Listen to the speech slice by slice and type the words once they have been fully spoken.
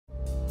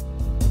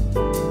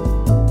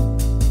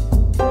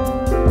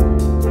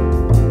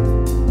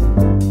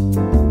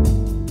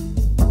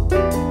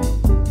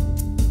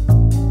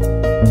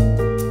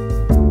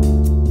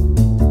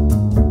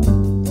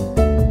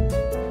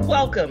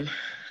Welcome.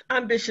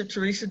 I'm Bishop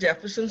Teresa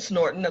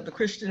Jefferson-Snorton of the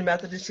Christian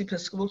Methodist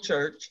Episcopal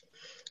Church,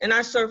 and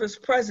I serve as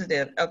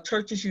president of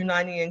Churches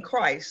Uniting in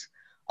Christ,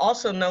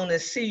 also known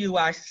as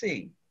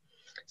CUIC.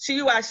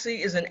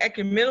 CUIC is an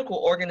ecumenical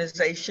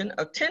organization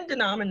of 10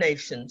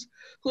 denominations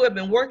who have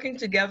been working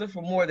together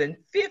for more than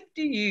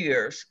 50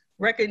 years,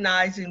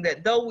 recognizing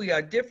that though we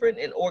are different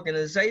in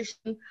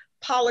organization,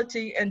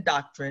 polity, and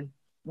doctrine,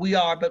 we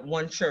are but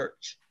one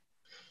church.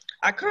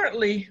 I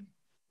currently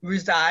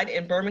reside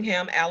in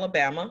Birmingham,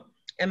 Alabama,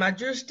 and my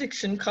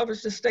jurisdiction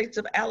covers the states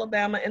of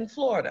Alabama and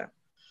Florida.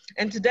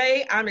 And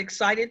today I'm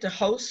excited to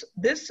host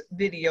this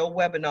video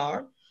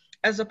webinar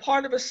as a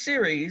part of a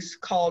series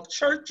called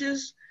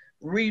Churches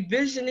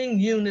Revisioning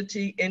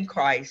Unity in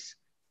Christ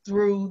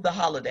Through the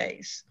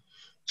Holidays.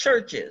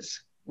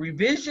 Churches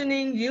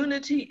Revisioning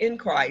Unity in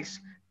Christ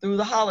Through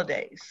the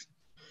Holidays.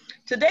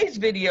 Today's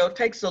video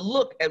takes a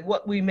look at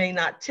what we may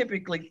not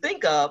typically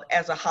think of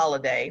as a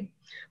holiday,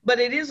 but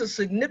it is a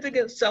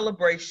significant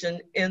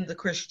celebration in the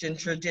Christian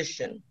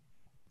tradition,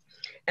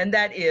 and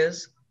that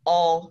is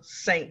All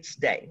Saints'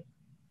 Day.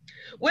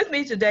 With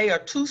me today are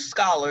two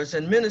scholars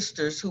and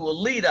ministers who will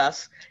lead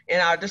us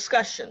in our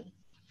discussion.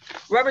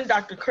 Reverend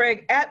Dr.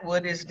 Craig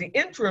Atwood is the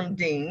interim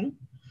dean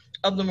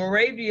of the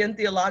Moravian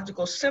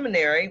Theological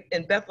Seminary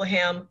in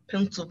Bethlehem,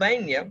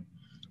 Pennsylvania,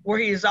 where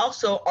he is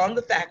also on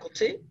the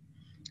faculty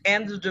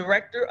and the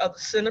director of the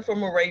Center for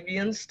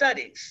Moravian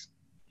Studies.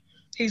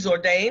 He's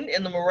ordained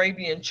in the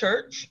Moravian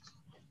Church,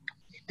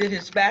 did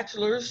his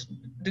bachelor's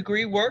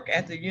degree work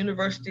at the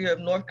University of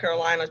North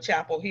Carolina,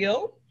 Chapel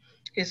Hill,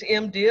 his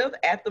MDiv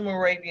at the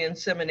Moravian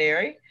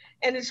Seminary,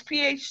 and his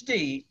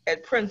PhD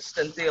at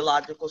Princeton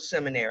Theological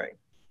Seminary.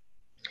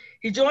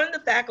 He joined the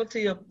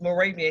faculty of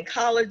Moravian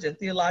College and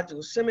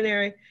Theological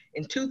Seminary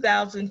in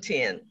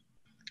 2010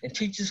 and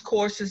teaches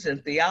courses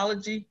in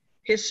theology,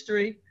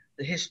 history,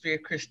 the history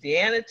of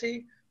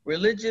Christianity,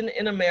 religion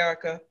in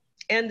America,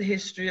 and the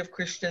history of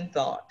Christian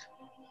thought.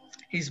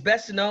 He's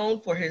best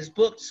known for his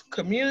books,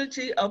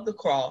 Community of the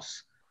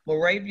Cross,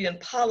 Moravian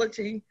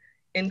Polity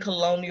in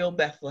Colonial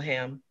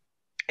Bethlehem,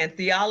 and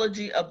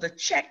Theology of the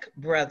Czech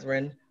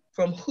Brethren,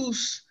 From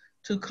Hus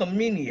to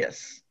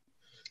Comenius.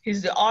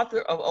 He's the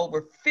author of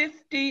over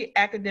 50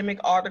 academic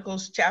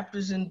articles,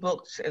 chapters in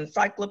books,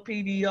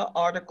 encyclopedia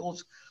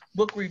articles,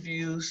 book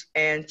reviews,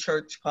 and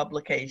church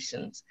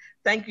publications.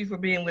 Thank you for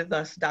being with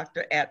us,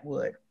 Dr.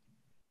 Atwood.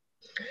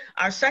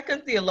 Our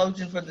second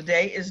theologian for the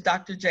day is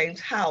Dr. James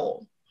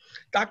Howell.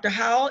 Dr.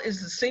 Howell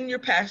is the senior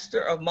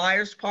pastor of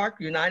Myers Park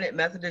United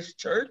Methodist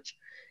Church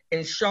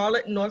in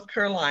Charlotte, North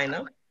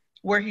Carolina,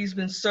 where he's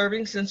been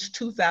serving since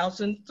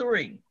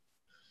 2003.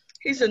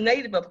 He's a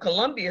native of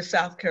Columbia,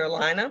 South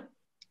Carolina,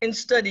 and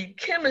studied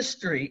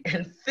chemistry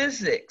and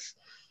physics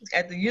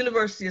at the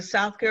University of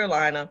South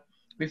Carolina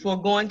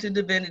before going to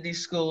divinity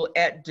school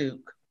at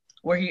Duke,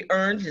 where he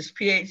earned his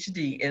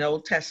PhD in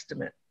Old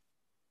Testament.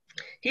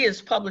 He has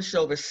published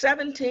over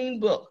 17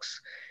 books,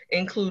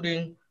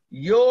 including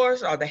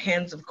Yours Are the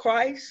Hands of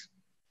Christ,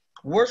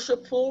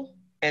 Worshipful,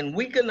 and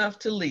Weak Enough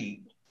to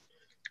Lead.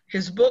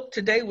 His book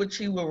today, which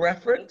he will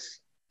reference,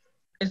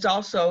 is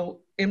also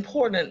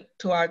important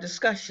to our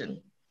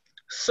discussion: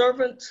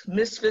 Servants,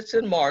 Misfits,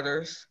 and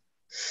Martyrs,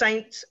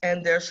 Saints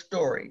and Their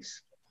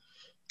Stories.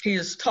 He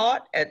is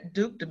taught at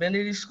Duke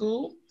Divinity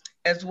School,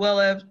 as well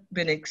as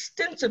been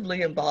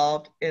extensively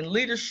involved in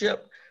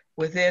leadership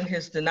within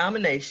his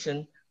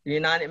denomination, the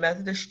United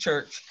Methodist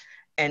Church,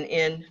 and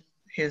in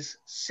his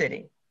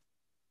city.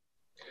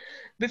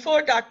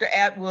 Before Dr.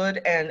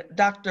 Atwood and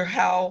Dr.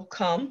 Howell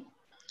come,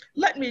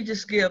 let me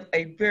just give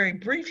a very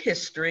brief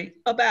history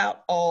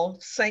about All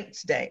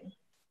Saints' Day.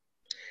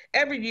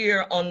 Every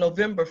year on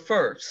November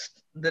 1st,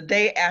 the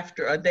day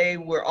after a day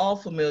we're all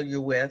familiar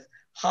with,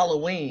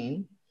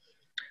 Halloween,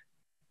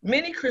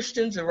 many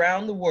Christians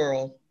around the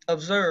world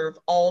observe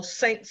All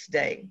Saints'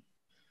 Day,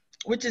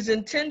 which is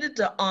intended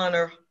to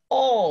honor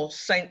all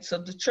saints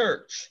of the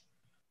church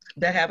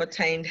that have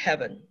attained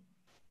heaven.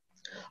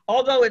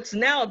 Although it's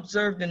now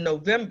observed in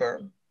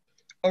November,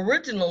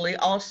 originally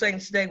All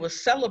Saints' Day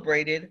was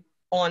celebrated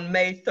on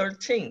May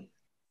 13th.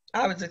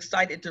 I was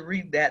excited to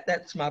read that.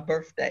 That's my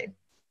birthday.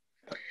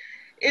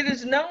 It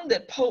is known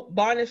that Pope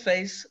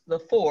Boniface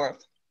IV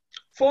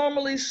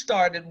formally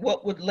started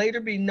what would later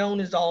be known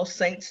as All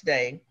Saints'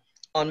 Day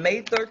on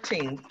May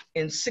 13th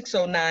in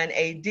 609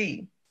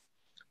 AD,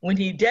 when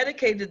he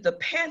dedicated the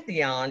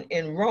Pantheon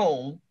in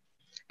Rome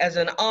as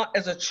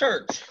a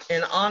church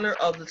in honor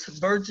of the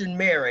Virgin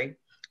Mary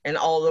and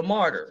all the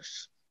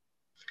martyrs.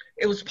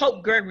 It was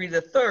Pope Gregory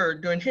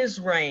III during his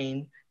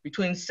reign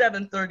between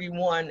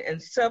 731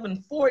 and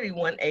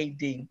 741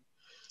 AD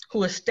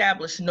who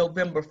established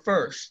November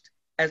 1st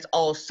as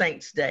All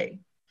Saints' Day.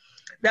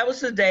 That was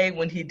the day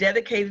when he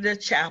dedicated a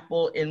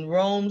chapel in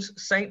Rome's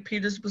St.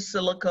 Peter's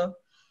Basilica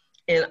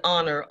in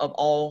honor of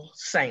all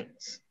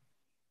saints.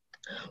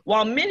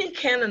 While many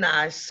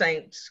canonized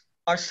saints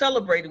are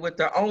celebrated with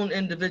their own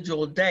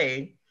individual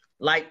day,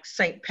 like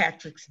St.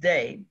 Patrick's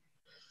Day,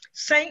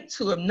 saints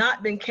who have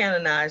not been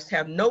canonized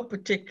have no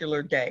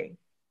particular day.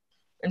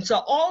 And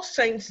so All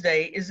Saints'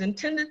 Day is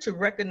intended to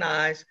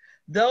recognize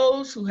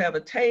those who have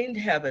attained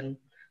heaven,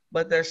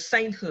 but their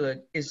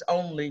sainthood is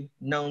only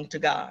known to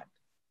God.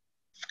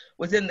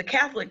 Within the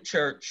Catholic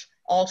Church,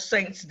 All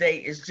Saints' Day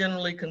is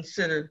generally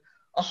considered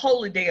a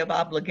holy day of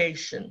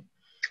obligation,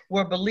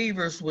 where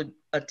believers would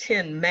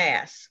attend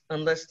Mass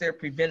unless they're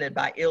prevented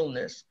by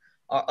illness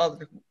or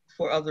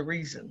for other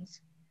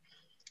reasons.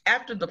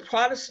 After the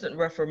Protestant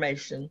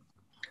Reformation,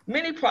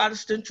 many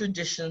Protestant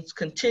traditions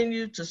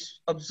continue to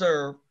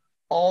observe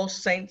All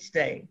Saints'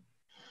 Day,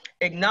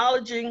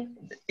 acknowledging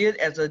it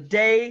as a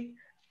day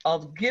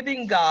of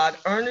giving God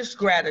earnest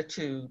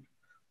gratitude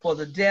for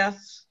the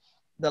deaths,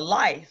 the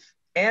life,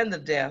 and the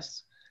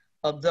deaths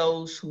of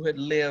those who had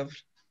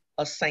lived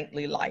a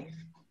saintly life.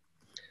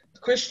 The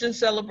Christian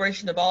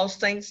celebration of All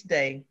Saints'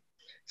 Day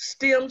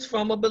stems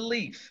from a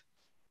belief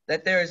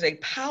that there is a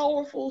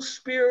powerful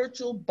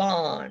spiritual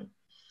bond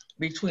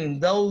between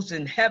those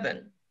in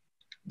heaven,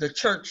 the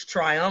church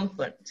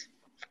triumphant,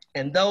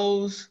 and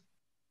those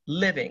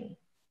living,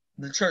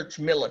 the church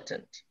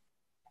militant.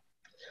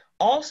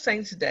 All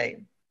Saints'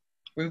 Day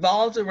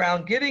revolves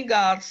around giving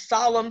God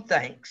solemn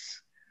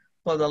thanks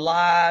for the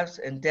lives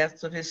and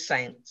deaths of his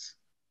saints,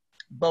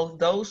 both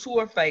those who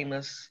are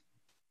famous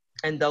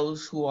and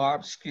those who are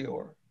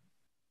obscure.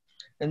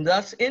 And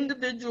thus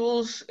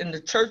individuals in the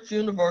Church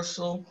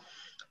Universal,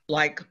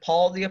 like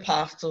Paul the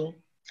Apostle,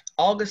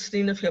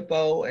 Augustine of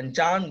Hippo, and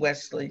John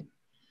Wesley,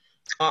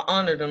 are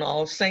honored on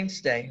All Saints'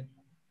 Day.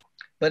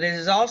 But it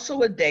is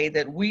also a day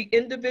that we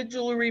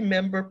individually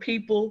remember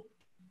people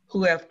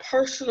who have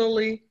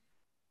personally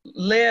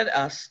led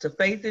us to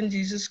faith in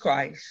Jesus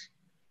Christ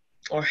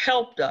or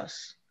helped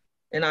us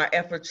in our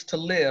efforts to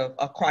live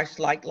a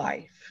Christ-like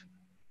life.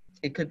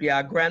 It could be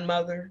our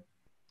grandmother,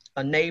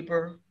 a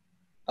neighbor,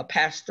 a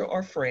pastor,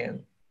 or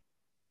friend,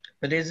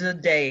 but it is a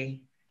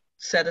day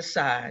set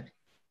aside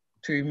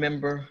to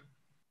remember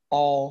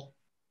all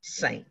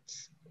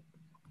saints.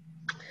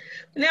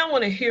 Now I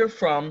want to hear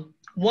from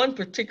one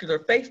particular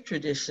faith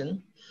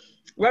tradition.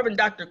 Reverend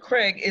Dr.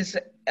 Craig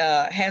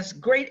has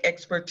great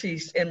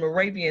expertise in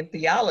Moravian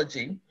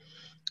theology,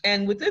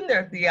 and within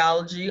their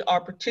theology are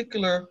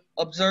particular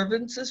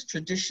observances,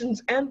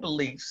 traditions, and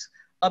beliefs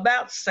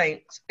about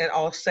saints and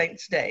All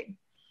Saints' Day.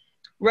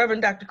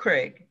 Reverend Dr.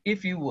 Craig,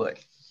 if you would.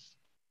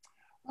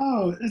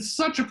 Oh, it's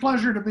such a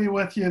pleasure to be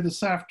with you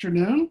this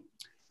afternoon.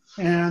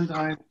 And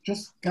I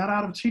just got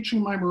out of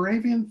teaching my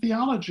Moravian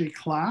theology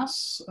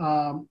class,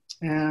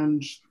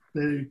 and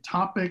the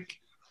topic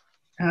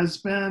has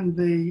been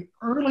the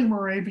early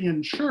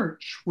Moravian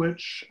Church,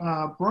 which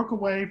broke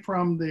away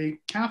from the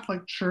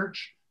Catholic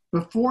Church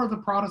before the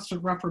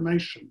Protestant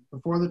Reformation,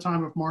 before the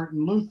time of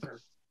Martin Luther,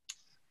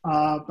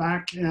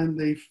 back in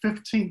the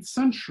 15th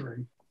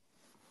century.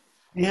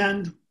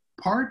 And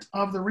part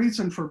of the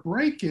reason for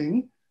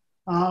breaking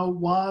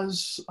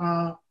was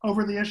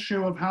over the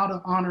issue of how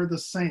to honor the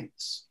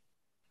saints.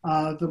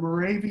 The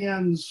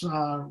Moravians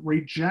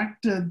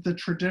rejected the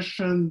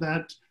tradition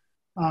that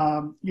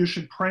you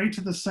should pray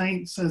to the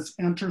saints as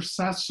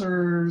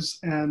intercessors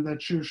and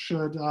that you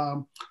should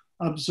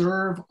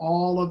observe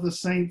all of the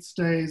saints'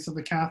 days of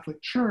the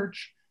Catholic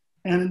Church,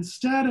 and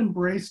instead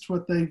embraced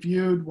what they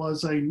viewed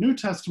was a New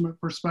Testament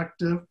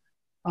perspective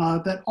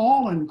that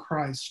all in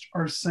Christ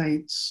are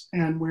saints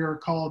and we are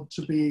called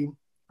to be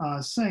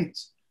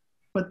saints.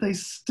 But they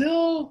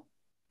still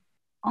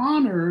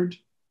honored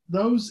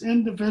those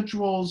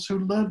individuals who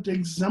lived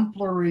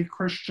exemplary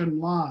Christian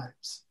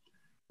lives.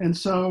 And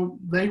so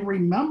they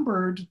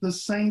remembered the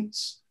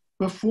saints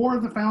before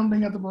the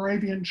founding of the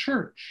Moravian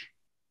Church.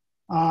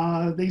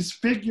 These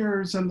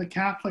figures in the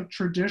Catholic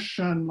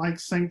tradition, like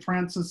St.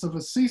 Francis of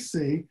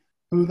Assisi,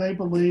 who they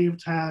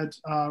believed had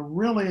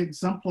really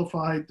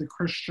exemplified the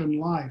Christian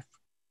life.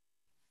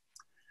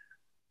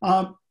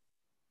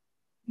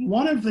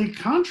 One of the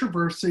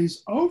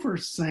controversies over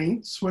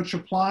saints, which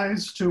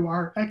applies to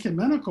our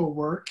ecumenical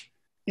work,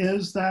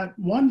 is that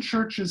one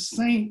church's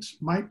saint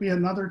might be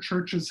another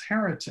church's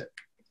heretic.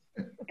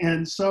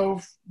 And so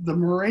the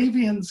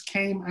Moravians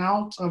came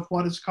out of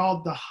what is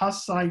called the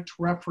Hussite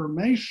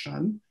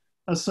Reformation,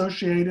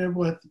 associated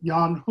with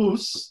Jan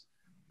Hus,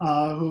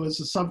 who is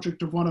the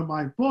subject of one of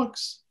my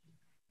books,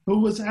 who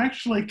was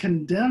actually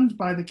condemned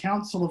by the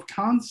Council of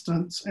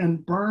Constance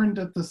and burned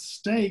at the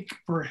stake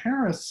for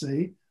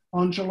heresy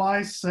on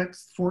July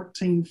 6,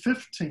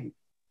 1415.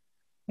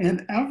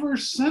 And ever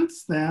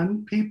since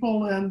then,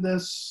 people in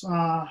this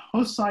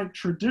Hussite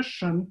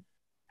tradition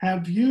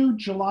have viewed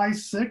July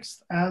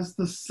 6th as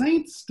the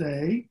Saints'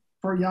 Day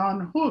for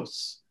Jan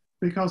Hus,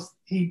 because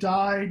he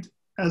died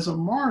as a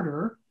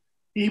martyr,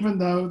 even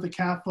though the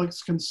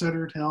Catholics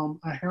considered him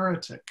a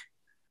heretic.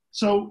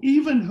 So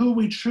even who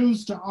we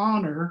choose to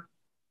honor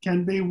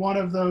can be one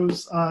of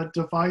those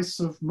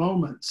divisive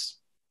moments.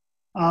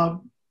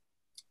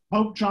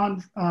 Pope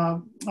John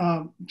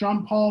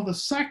Paul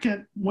II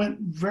went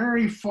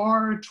very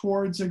far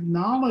towards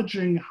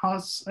acknowledging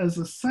Huss as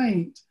a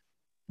saint,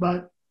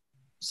 but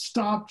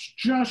stopped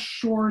just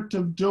short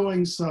of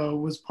doing so,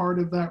 was part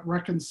of that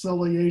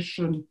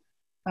reconciliation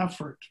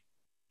effort.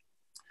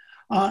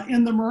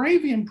 In the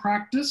Moravian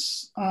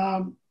practice,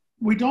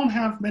 we don't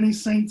have many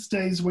saints'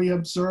 days we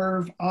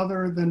observe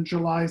other than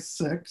July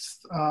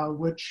 6th,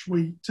 which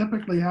we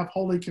typically have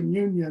Holy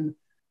Communion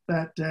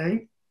that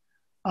day.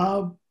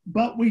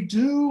 But we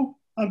do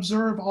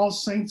observe All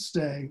Saints'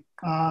 Day,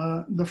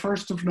 the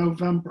 1st of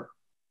November.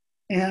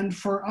 And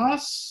for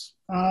us,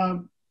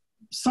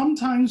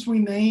 sometimes we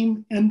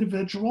name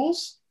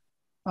individuals,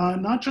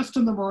 not just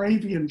in the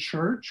Moravian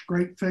Church,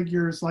 great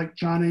figures like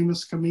John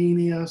Amos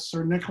Comenius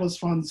or Nicholas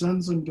von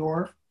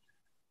Zinzendorf,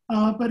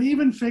 but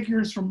even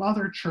figures from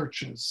other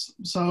churches.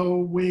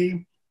 So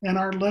in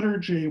our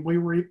liturgy, we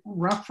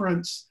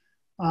reference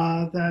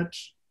that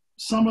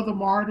some of the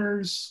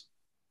martyrs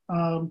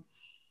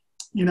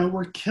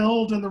were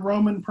killed in the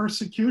Roman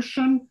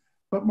persecution,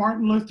 but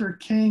Martin Luther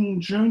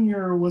King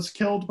Jr. was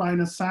killed by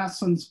an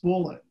assassin's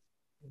bullet.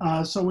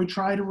 So we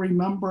try to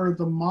remember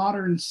the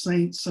modern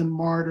saints and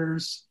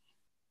martyrs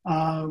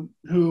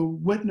who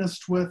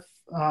witnessed with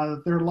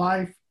their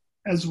life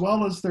as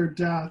well as their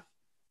death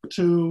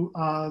to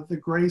the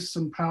grace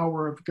and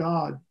power of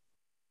God.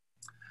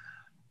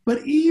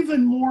 But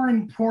even more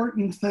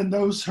important than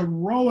those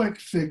heroic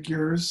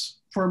figures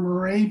for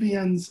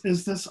Moravians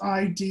is this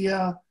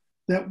idea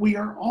that we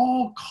are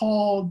all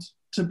called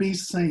to be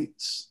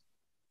saints.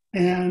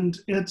 And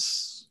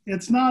it's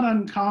not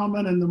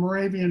uncommon in the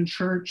Moravian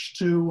Church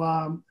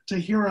to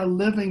hear a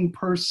living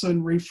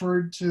person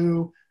referred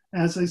to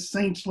as a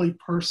saintly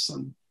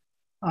person.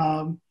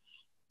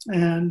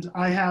 And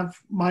I have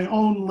my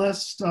own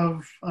list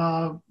of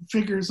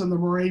figures in the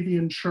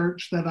Moravian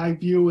Church that I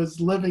view as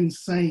living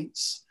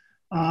saints,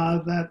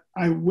 that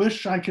I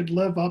wish I could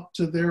live up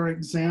to their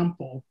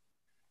example.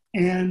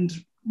 And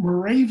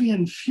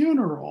Moravian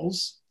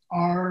funerals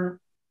are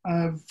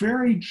a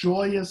very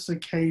joyous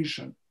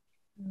occasion.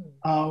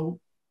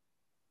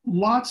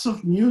 Lots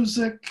of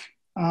music,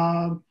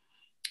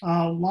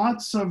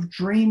 lots of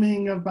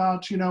dreaming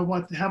about,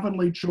 what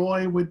heavenly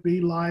joy would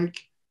be like.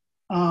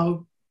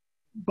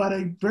 But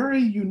a very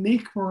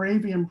unique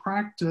Moravian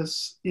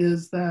practice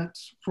is that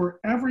for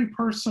every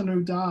person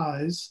who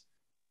dies,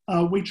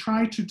 we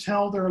try to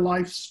tell their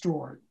life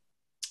story.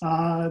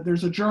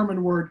 There's a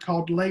German word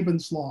called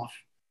Lebenslauf.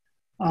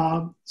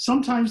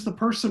 Sometimes the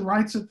person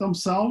writes it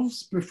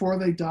themselves before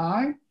they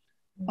die.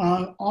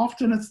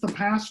 Often it's the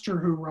pastor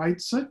who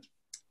writes it.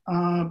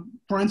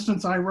 For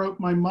instance, I wrote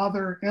my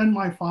mother and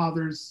my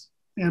father's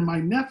and my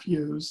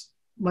nephew's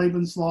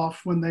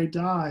Lebenslauf when they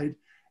died.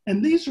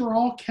 And these are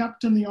all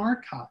kept in the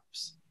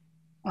archives.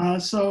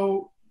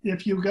 So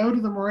if you go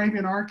to the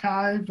Moravian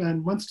Archive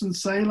in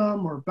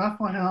Winston-Salem or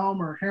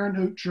Bethlehem or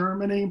Herrnhut,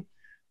 Germany,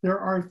 there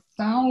are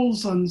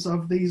thousands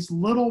of these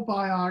little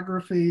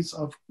biographies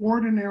of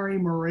ordinary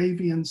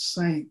Moravian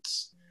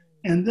saints.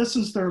 And this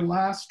is their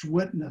last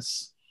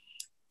witness.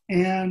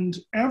 And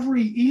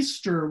every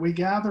Easter, we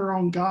gather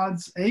on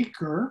God's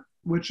acre,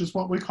 which is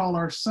what we call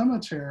our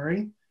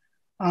cemetery,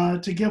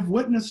 to give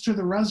witness to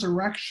the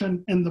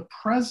resurrection in the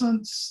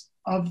presence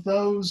of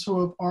those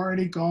who have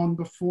already gone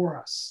before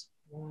us.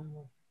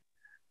 Wow.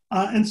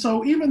 And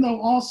so even though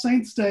All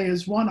Saints' Day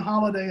is one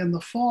holiday in the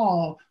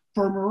fall,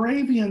 for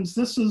Moravians,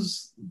 this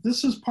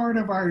is part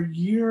of our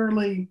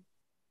yearly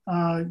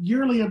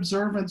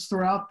observance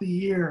throughout the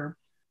year.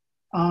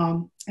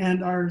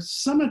 And our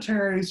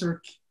cemeteries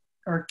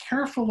are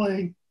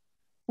carefully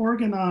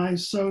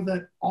organized so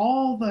that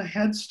all the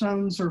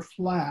headstones are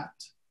flat.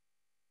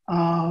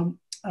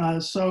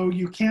 So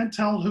you can't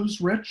tell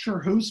who's rich or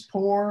who's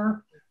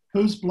poor,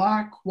 who's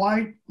black,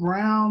 white,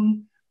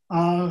 brown,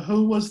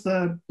 who was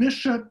the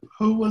bishop,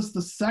 who was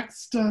the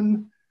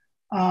sexton,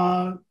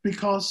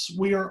 because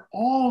we are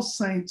all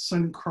saints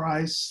in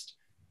Christ,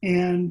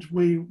 and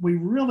we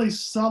really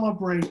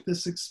celebrate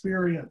this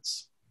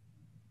experience.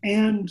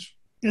 And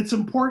it's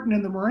important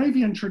in the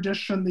Moravian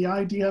tradition, the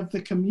idea of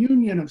the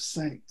communion of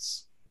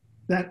saints,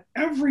 that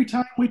every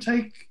time we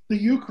take the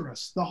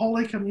Eucharist, the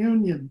Holy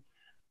Communion,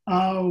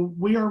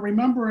 we are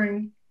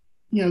remembering,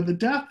 the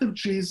death of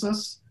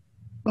Jesus,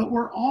 but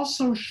we're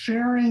also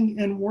sharing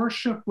in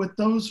worship with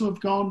those who have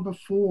gone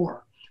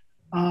before.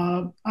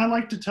 I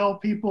like to tell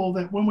people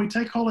that when we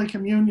take Holy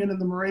Communion in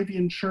the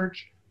Moravian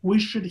Church, we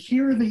should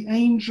hear the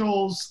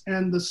angels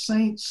and the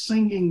saints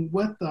singing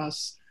with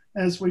us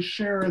as we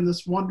share in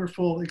this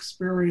wonderful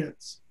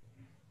experience.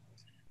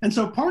 And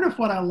so part of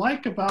what I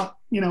like about,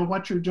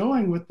 what you're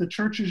doing with the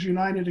Churches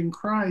United in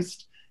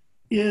Christ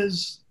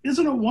is,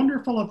 isn't it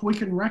wonderful if we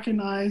can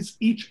recognize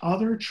each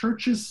other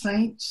church's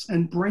saints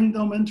and bring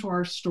them into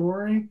our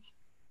story?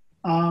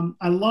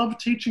 I love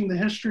teaching the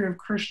history of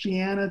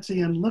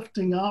Christianity and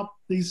lifting up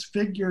these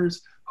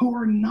figures who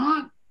are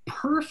not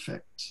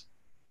perfect.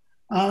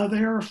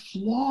 They are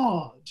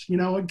flawed.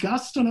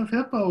 Augustine of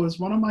Hippo is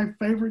one of my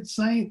favorite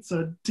saints,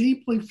 a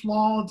deeply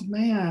flawed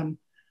man.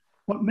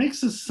 what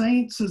makes us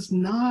saints is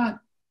not,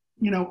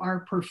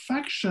 our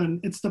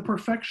perfection. It's the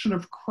perfection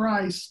of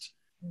Christ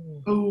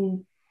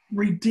who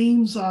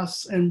redeems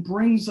us and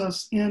brings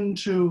us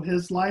into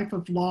his life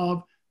of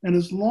love. And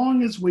as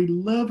long as we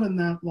live in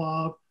that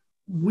love,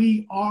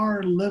 we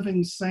are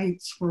living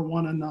saints for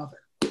one another.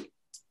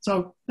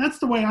 So that's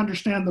the way I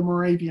understand the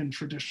Moravian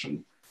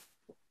tradition.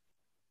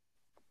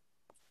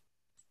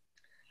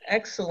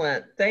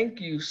 Excellent. Thank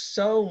you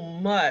so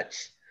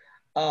much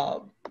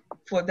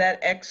for that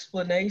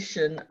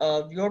explanation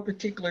of your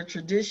particular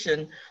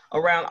tradition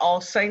around All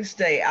Saints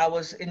Day. I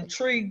was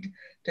intrigued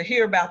to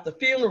hear about the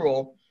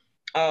funeral.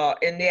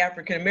 In the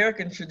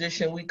African-American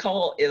tradition, we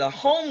call it a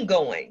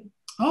homegoing.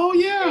 Oh,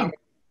 yeah.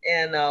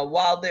 And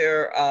while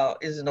there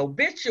is an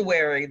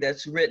obituary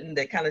that's written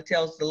that kind of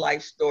tells the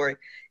life story,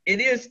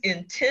 it is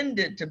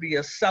intended to be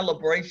a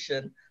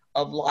celebration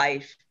of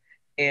life.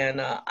 And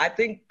I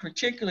think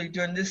particularly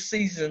during this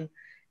season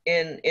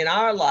in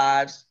our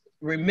lives,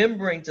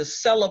 remembering to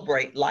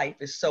celebrate life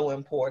is so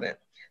important.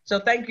 So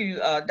thank you,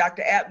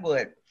 Dr.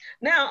 Atwood.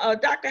 Now,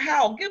 Dr.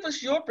 Howell, give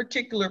us your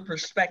particular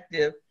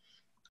perspective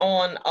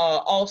on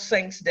All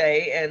Saints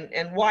Day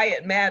and why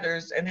it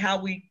matters and how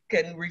we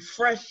can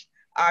refresh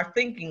our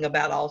thinking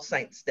about All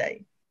Saints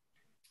Day.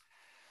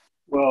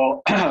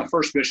 Well,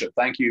 first, Bishop,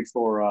 thank you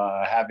for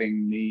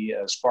having me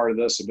as part of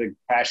this. A big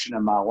passion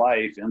in my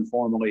life,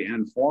 informally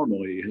and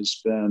formally, has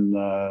been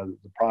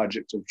the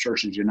project of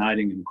Churches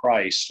Uniting in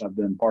Christ. I've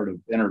been part of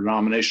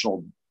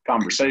interdenominational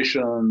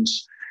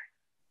conversations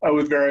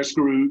with various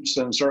groups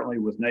and certainly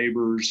with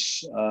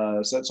neighbors.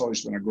 So that's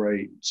always been a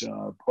great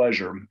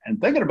pleasure.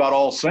 And thinking about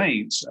All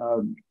Saints,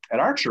 at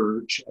our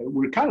church,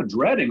 we're kind of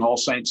dreading All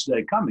Saints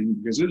Day coming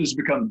because it has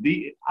become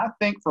I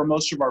think for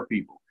most of our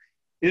people,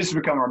 it has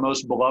become our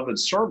most beloved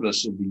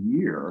service of the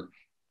year,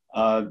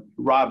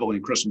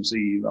 rivaling Christmas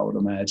Eve, I would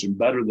imagine,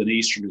 better than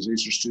Easter because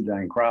Easter's too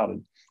dang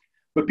crowded.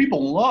 But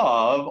people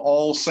love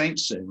All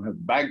Saints Day. We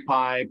have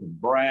bagpipe and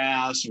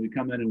brass, and we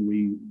come in and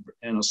we,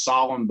 in a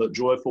solemn but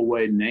joyful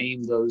way,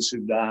 name those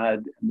who died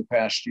in the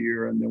past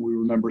year, and then we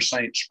remember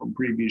saints from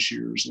previous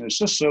years. And it's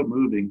just so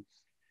moving.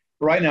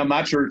 Right now,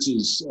 my church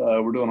is,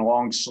 we're doing a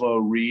long, slow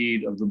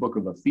read of the book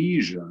of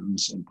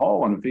Ephesians, and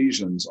Paul in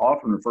Ephesians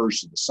often refers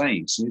to the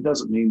saints, and he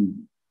doesn't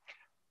mean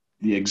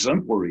the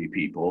exemplary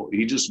people.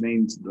 He just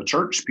means the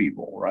church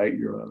people, right?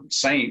 You're a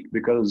saint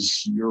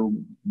because you're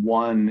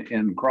one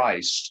in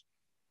Christ.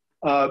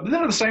 But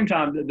then at the same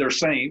time, there are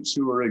saints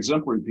who are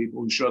exemplary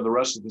people who show the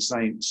rest of the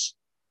saints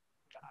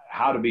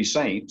how to be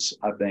saints,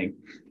 I think.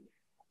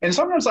 And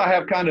sometimes I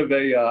have kind of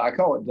I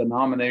call it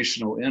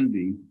denominational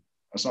envy.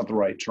 That's not the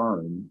right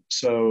term.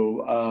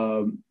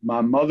 So my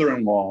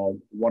mother-in-law,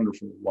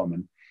 wonderful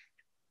woman,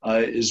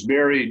 is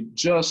buried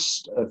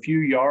just a few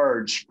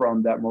yards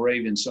from that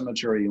Moravian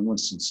cemetery in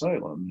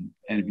Winston-Salem.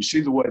 And if you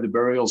see the way the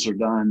burials are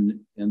done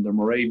in the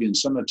Moravian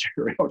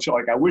cemetery, you're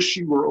like, I wish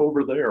you were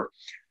over there.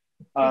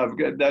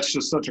 That's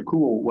just such a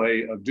cool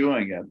way of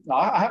doing it.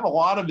 I have a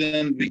lot of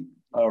envy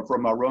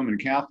from my Roman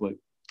Catholic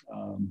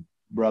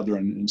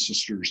brethren and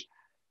sisters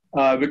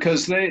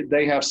because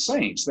they have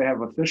saints. They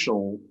have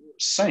official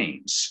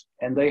saints,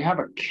 and they have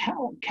a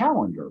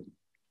calendar.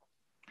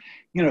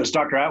 As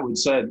Dr. Atwood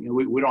said,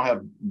 we don't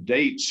have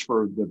dates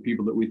for the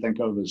people that we think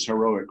of as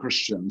heroic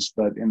Christians,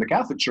 but in the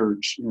Catholic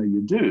Church,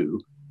 you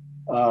do.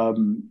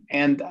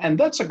 And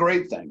that's a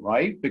great thing,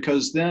 right?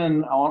 Because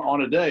then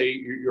on a day,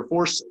 you're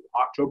forced,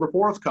 October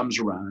 4th comes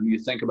around, and you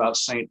think about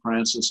St.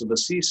 Francis of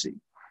Assisi.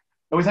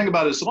 And we think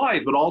about his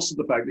life, but also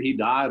the fact that he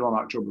died on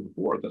October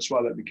the 4th. That's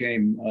why that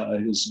became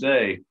his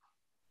day.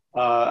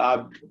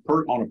 On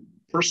a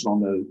personal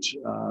note,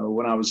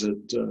 when I was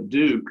at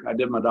Duke, I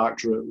did my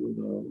doctorate with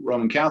a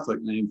Roman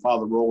Catholic named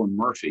Father Roland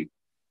Murphy.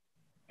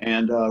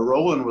 And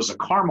Roland was a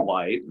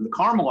Carmelite, and the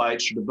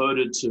Carmelites are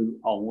devoted to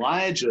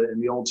Elijah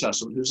in the Old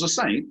Testament, who's a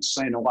saint,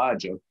 Saint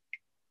Elijah.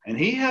 And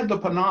he had the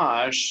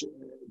panache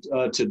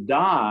to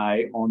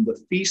die on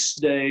the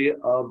feast day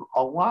of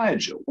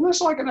Elijah. Well, that's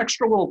like an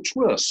extra little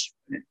twist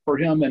for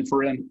him and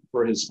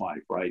for his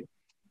life, right?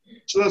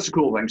 So that's a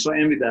cool thing. So I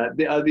envy that.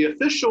 The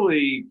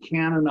officially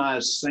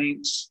canonized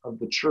saints of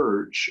the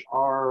church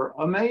are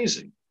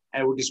amazing.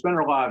 And we can spend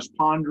our lives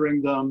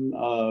pondering them,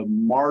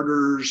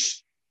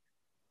 martyrs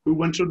who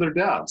went to their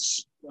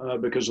deaths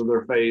because of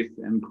their faith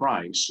in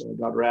Christ.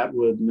 Dr.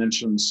 Atwood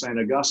mentioned St.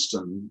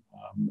 Augustine.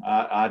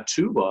 I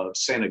too love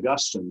St.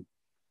 Augustine.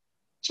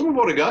 Some of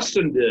what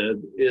Augustine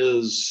did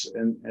is,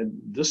 and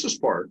this is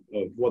part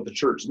of what the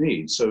church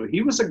needs. So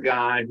he was a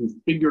guy who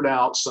figured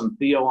out some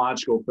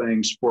theological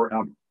things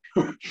forever.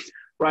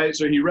 Right?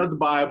 So he read the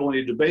Bible and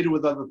he debated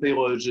with other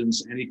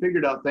theologians and he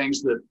figured out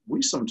things that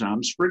we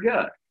sometimes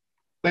forget.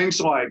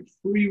 Things like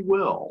free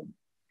will.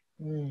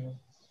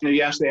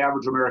 You ask the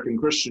average American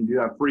Christian, do you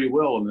have free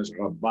will? And they say,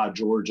 oh, by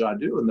George, I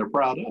do. And they're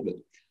proud of it.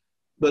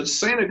 But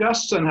St.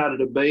 Augustine had a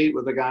debate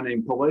with a guy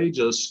named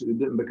Pelagius who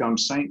didn't become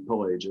Saint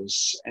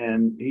Pelagius.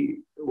 And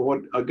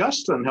what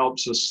Augustine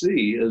helps us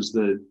see is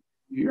that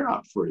you're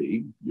not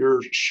free.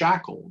 You're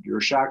shackled.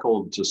 You're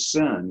shackled to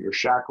sin. You're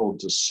shackled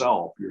to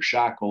self. You're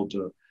shackled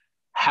to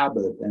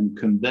habit and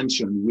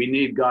convention. We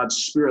need God's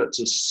Spirit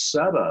to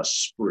set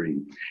us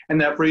free. And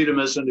that freedom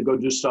isn't to go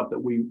do stuff that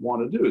we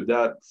want to do.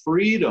 That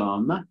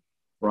freedom,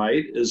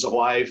 right, is a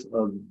life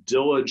of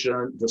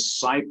diligent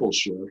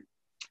discipleship.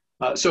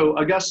 So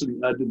Augustine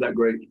did that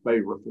great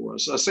favor for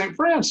us. St.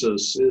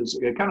 Francis is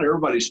kind of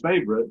everybody's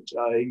favorite.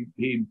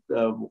 He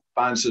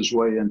finds his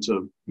way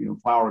into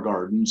flower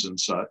gardens and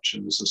such,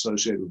 and is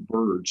associated with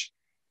birds.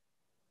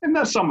 And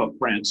that's some of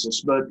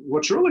Francis. But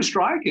what's really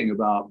striking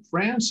about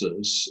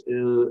Francis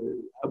is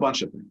a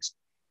bunch of things.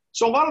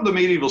 So a lot of the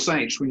medieval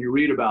saints, when you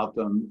read about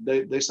them,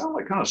 they sound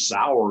like kind of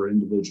sour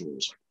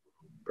individuals,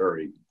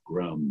 very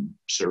grim,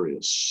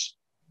 serious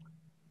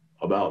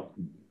about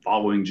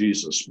following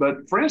Jesus.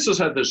 But Francis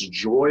had this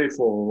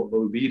joyful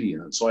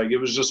obedience. Like, it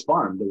was just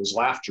fun. There was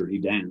laughter. He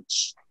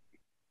danced.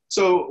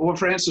 So what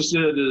Francis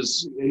did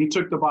is he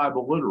took the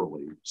Bible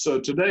literally.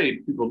 So today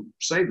people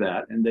say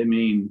that and they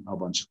mean a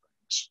bunch of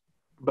things.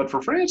 But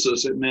for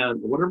Francis, it meant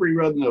whatever he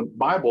read in the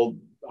Bible,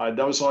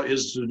 that was like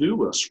his to-do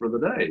list for the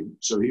day.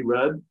 So he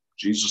read,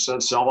 Jesus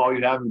said, sell all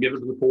you have and give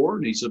it to the poor.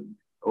 And he said,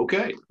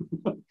 okay.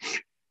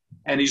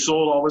 And he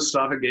sold all his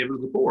stuff and gave it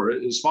to the poor.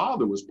 His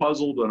father was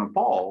puzzled and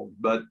appalled,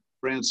 but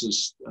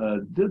Francis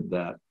did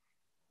that.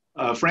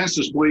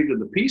 Francis believed in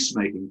the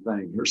peacemaking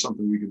thing. Here's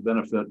something we could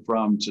benefit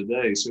from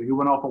today. So he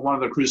went off on one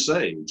of the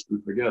Crusades. We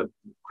forget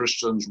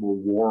Christians were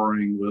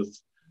warring with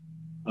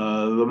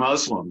the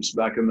Muslims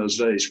back in those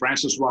days.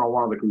 Francis went on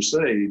one of the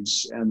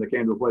Crusades, and they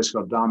came to a place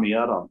called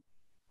Damietta.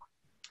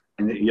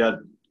 And you had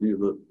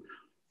the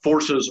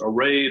forces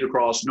arrayed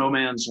across no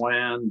man's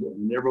land,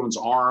 and everyone's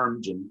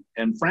armed.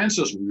 And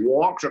Francis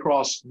walked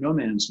across no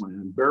man's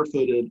land,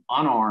 barefooted,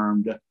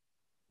 unarmed,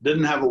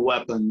 didn't have a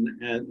weapon,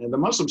 and the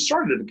Muslims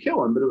started to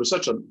kill him, but it was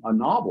such a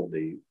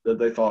novelty that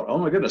they thought, oh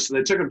my goodness. So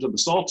they took him to the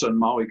Sultan,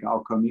 Malik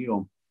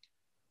al-Kamil,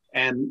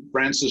 and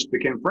Francis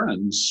became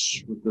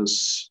friends with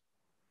this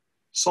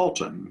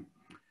Sultan.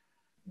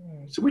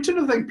 So we tend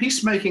to think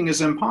peacemaking is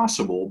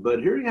impossible, but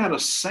here you had a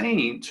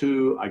saint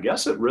who, I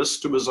guess at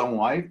risk to his own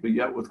life, but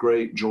yet with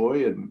great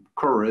joy and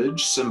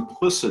courage,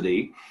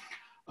 simplicity,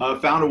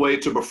 found a way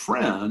to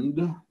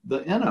befriend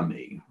the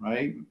enemy,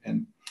 right?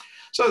 And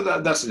so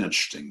that's an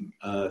interesting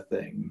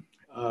thing.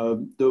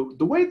 The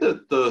way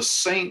that the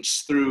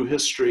saints through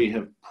history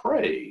have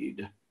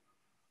prayed,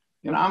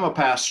 I'm a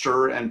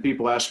pastor and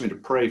people ask me to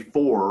pray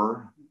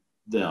for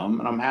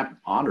them, and I'm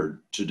honored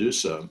to do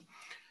so.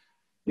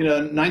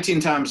 19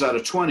 times out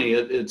of 20,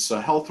 it's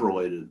a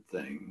health-related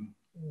thing,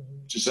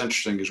 which is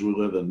interesting because we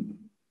live in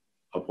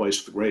a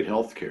place with great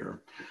health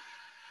care.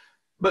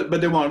 But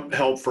they want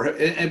help for, but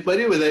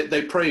anyway,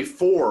 they pray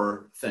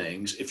for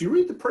things. If you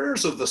read the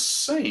prayers of the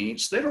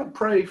saints, they don't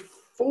pray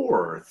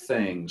for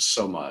things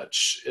so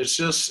much. It's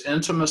just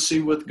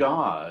intimacy with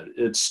God.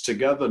 It's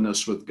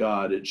togetherness with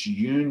God. It's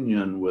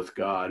union with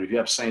God. You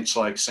have saints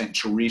like St.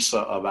 Teresa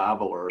of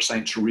Avila or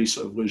St.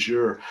 Teresa of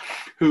Lisieux,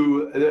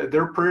 who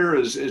their prayer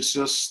is, it's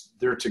just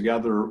they're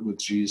together with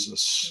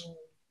Jesus.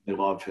 They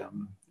love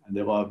him and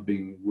they love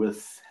being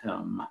with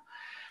him.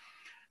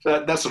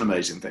 That's an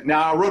amazing thing.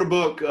 Now, I wrote a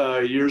book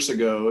years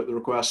ago at the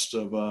request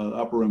of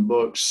Upper Room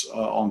Books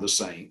on the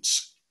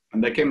saints.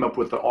 And they came up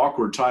with the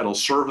awkward title,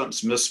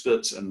 Servants,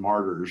 Misfits, and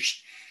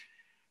Martyrs.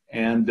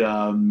 And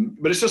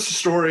but it's just a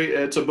story.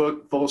 It's a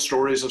book full of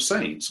stories of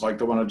saints, like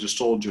the one I just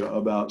told you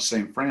about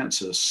St.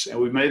 Francis. And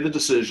we made the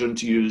decision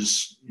to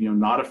use,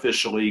 not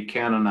officially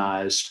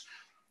canonized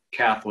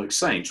Catholic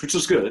saints, which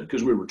is good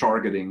because we were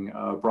targeting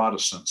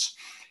Protestants.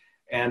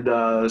 And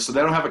so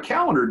they don't have a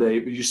calendar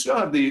date, but you still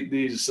have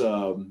these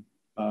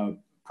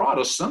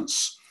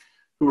Protestants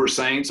who are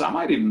saints. I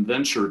might even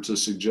venture to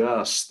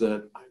suggest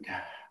that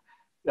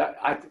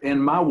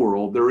in my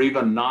world, there are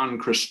even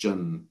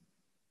non-Christian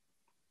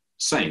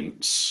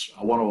saints.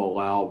 I want to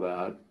allow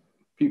that.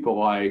 People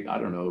like,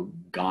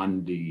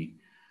 Gandhi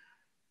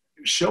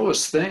show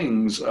us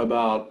things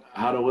about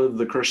how to live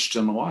the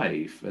Christian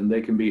life, and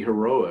they can be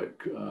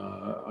heroic.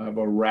 I have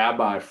a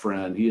rabbi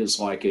friend. He is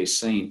like a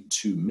saint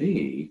to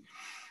me.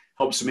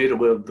 Helps me to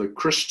live the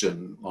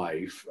Christian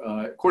life.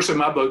 Of course, in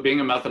my book,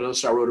 being a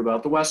Methodist, I wrote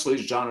about the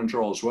Wesleys, John and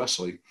Charles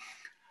Wesley.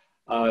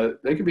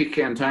 They could be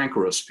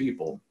cantankerous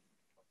people.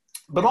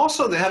 But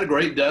also they had a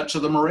great debt to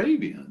the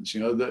Moravians.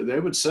 They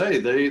would say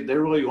they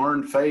really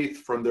learned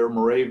faith from their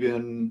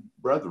Moravian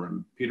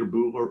brethren, Peter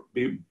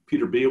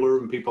Beeler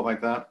and people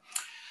like that.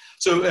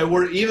 So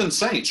we're even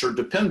saints are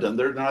dependent.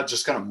 They're not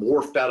just kind of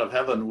morphed out of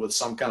heaven with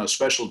some kind of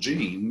special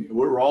gene.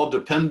 We're all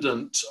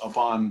dependent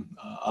upon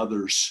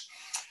others.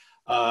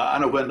 I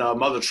know when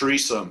Mother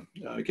Teresa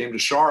came to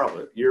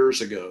Charlotte years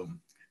ago,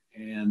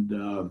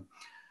 and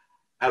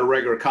had a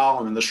regular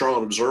column in the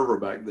Charlotte Observer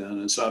back then.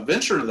 And so I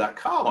ventured into that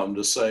column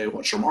to say,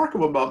 what's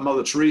remarkable about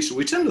Mother Teresa?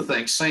 We tend to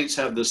think saints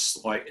have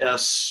this like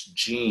S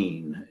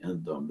gene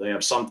in them. They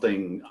have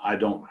something I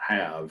don't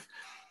have.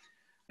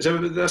 So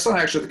that's not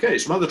actually the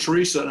case. Mother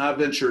Teresa, and I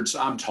ventured,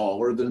 I'm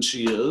taller than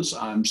she is.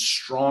 I'm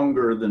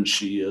stronger than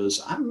she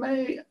is. I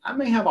may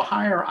have a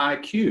higher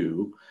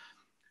IQ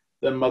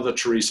than Mother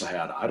Teresa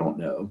had. I don't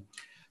know.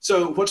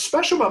 So what's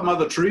special about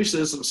Mother Teresa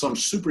isn't some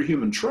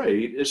superhuman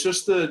trait. It's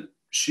just that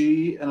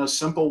she, in a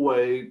simple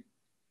way,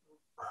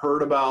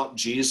 heard about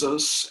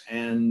Jesus,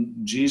 and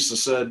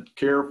Jesus said,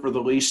 care for the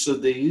least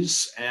of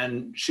these,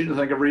 and she didn't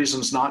think of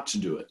reasons not to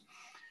do it.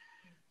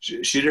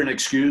 She didn't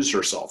excuse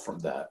herself from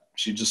that.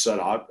 She just said,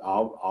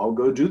 I'll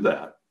go do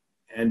that.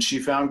 And she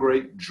found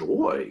great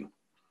joy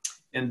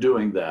in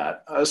doing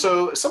that.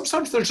 So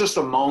sometimes there's just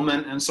a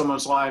moment in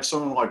someone's life,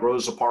 someone like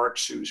Rosa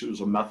Parks, she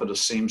was a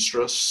Methodist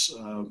seamstress,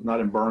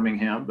 not in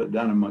Birmingham, but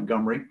down in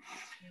Montgomery.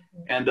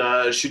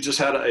 And she just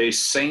had a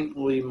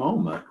saintly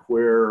moment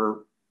where,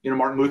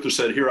 Martin Luther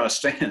said, here I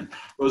stand.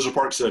 Rosa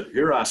Parks said,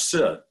 here I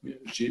sit.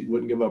 She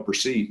wouldn't give up her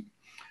seat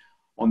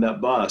on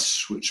that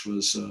bus, which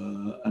was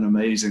an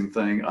amazing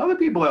thing. Other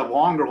people have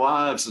longer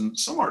lives and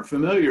some aren't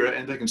familiar,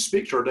 and they can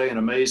speak to our day in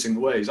amazing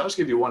ways. I'll just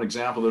give you one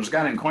example. There's a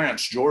guy named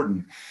Clarence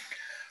Jordan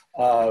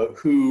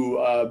who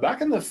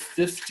back in the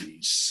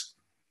 50s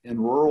in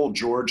rural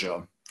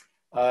Georgia,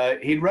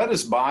 he'd read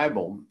his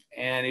Bible,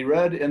 and he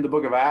read in the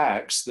book of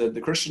Acts that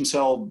the Christians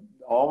held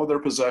all of their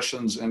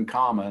possessions in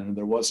common, and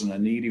there wasn't a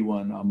needy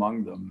one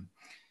among them.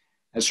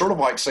 And sort of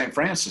like St.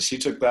 Francis, he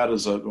took that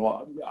as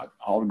well,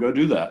 I'll go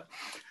do that.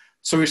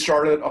 So he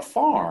started a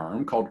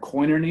farm called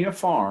Koinonia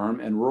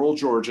Farm in rural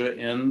Georgia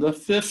in the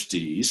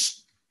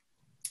 50s.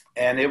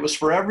 And it was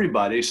for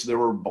everybody. So there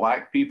were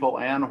black people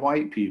and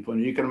white people.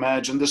 And you can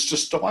imagine this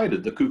just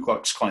delighted the Ku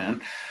Klux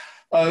Klan.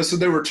 So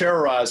they were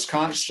terrorized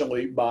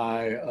constantly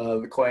by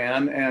the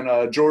Klan.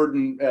 And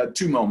Jordan had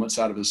two moments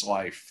out of his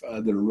life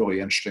that are really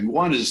interesting.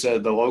 One is the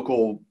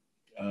local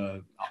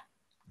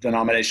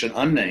denomination,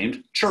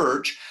 unnamed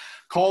church,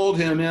 called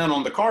him in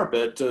on the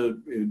carpet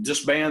to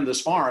disband this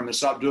farm and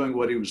stop doing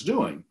what he was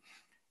doing.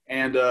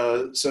 And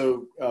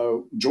so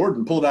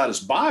Jordan pulled out his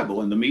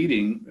Bible in the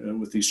meeting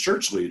with these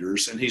church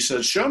leaders, and he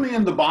said, show me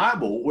in the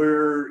Bible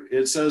where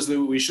it says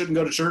that we shouldn't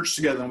go to church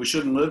together and we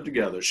shouldn't live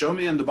together. Show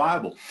me in the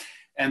Bible.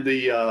 And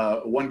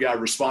the one guy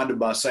responded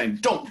by saying,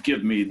 don't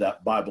give me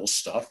that Bible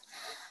stuff,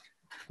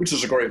 which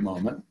is a great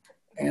moment.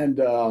 And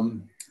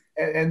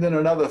then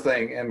another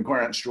thing in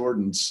Clarence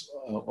Jordan's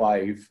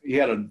life, he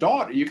had a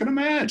daughter. You can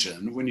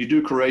imagine when you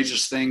do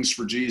courageous things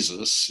for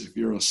Jesus, if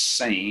you're a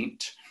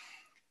saint,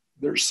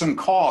 there's some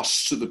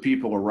costs to the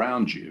people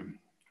around you.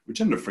 We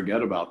tend to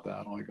forget about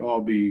that. Like, oh,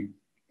 I'll be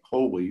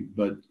holy,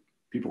 but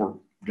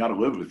people got to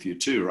live with you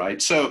too,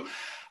 right? So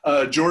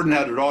Jordan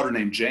had a daughter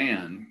named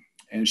Jan,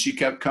 and she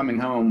kept coming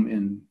home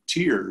in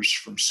tears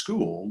from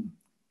school.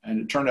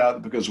 And it turned out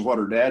that because of what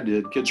her dad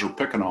did, kids were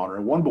picking on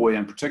her. One boy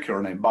in particular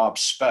named Bob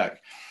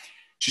Speck.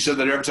 She said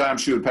that every time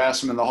she would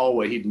pass him in the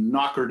hallway, he'd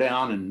knock her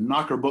down and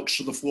knock her books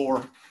to the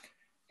floor.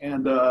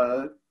 And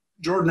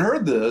Jordan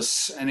heard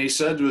this, and he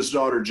said to his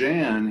daughter,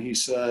 Jan, he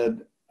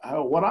said,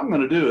 what I'm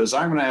going to do is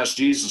I'm going to ask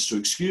Jesus to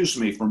excuse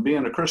me from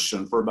being a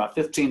Christian for about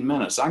 15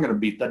 minutes. I'm going to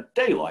beat the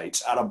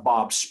daylights out of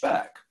Bob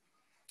Speck.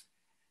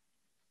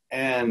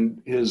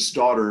 And his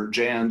daughter,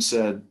 Jan,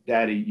 said,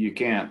 Daddy, you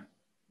can't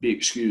be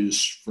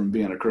excused from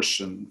being a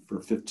Christian for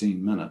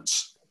 15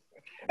 minutes.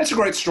 It's a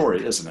great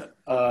story, isn't it?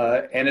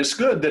 And it's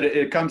good that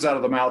it comes out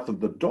of the mouth of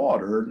the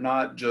daughter,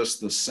 not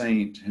just the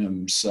saint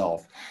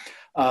himself.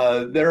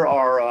 There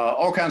are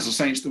all kinds of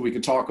saints that we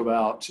could talk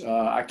about.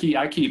 I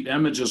keep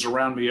images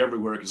around me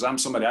everywhere because I'm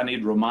somebody, I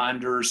need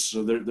reminders.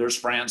 So there's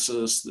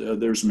Frances,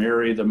 there's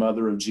Mary, the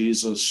mother of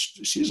Jesus.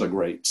 She's a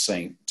great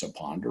saint to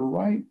ponder,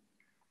 right?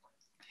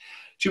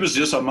 She was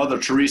just a Mother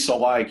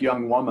Teresa-like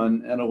young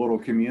woman in a little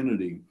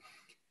community.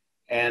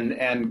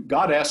 And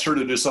God asked her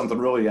to do something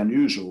really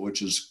unusual,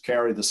 which is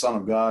carry the Son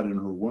of God in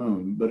her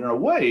womb. But in a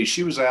way,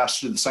 she was asked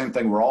to do the same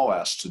thing we're all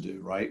asked to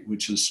do, right?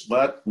 Which is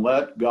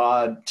let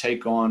God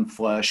take on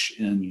flesh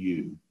in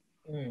you.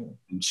 Mm.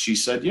 And she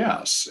said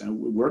yes. And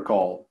we're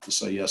called to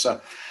say yes.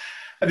 I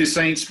have these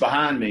saints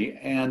behind me,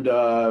 and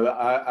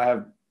I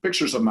have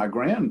pictures of my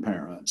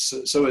grandparents.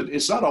 So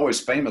it's not always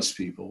famous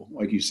people,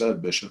 like you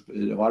said, Bishop.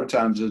 A lot of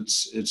times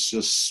it's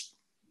just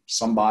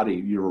somebody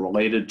you're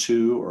related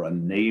to or a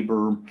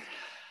neighbor,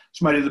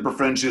 somebody that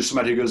befriends you,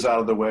 somebody who goes out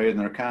of their way and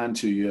they're kind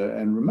to you.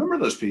 And remember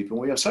those people.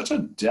 We have such a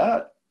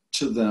debt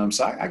to them.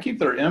 So I keep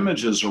their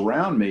images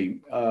around me.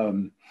 A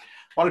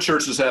lot of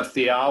churches have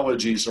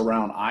theologies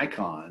around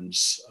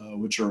icons,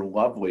 which are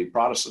lovely.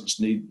 Protestants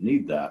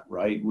need that,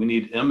 right? We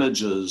need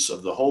images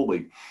of the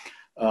holy.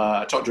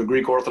 I talked to a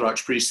Greek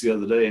Orthodox priest the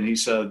other day, and he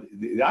said,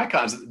 the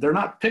icons, they're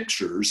not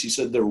pictures. He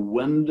said, they're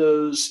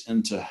windows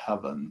into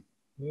heaven.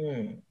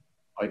 Mm.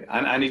 Like,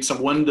 I need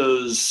some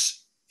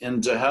windows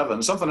into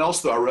heaven. Something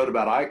else that I wrote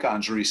about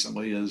icons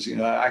recently is,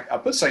 I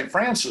put St.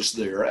 Francis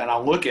there, and I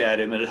look at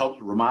him, and it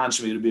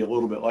reminds me to be a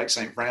little bit like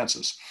St.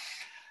 Francis.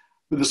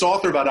 But this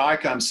author about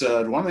icons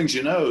said, one of the things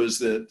is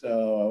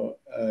that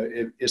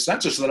it's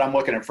not just that I'm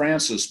looking at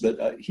Francis,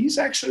 but he's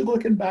actually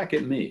looking back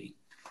at me.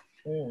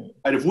 Mm.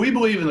 And if we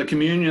believe in the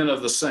communion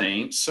of the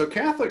saints, so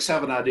Catholics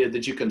have an idea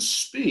that you can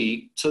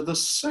speak to the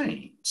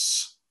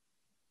saints.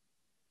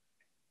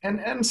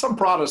 And some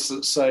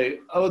Protestants say,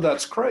 oh,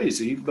 that's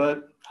crazy,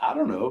 but I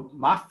don't know.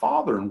 My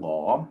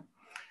father-in-law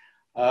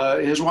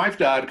His wife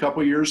died a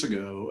couple of years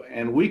ago,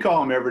 and we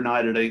call him every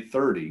night at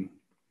 8:30.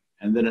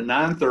 And then at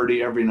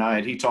 9:30 every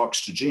night, he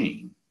talks to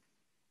Jean.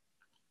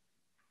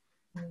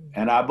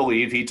 And I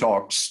believe he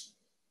talks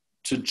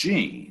to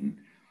Jean.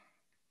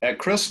 At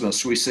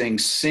Christmas, we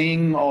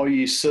sing all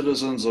ye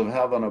citizens of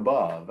heaven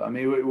above. I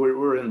mean,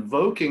 we're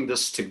invoking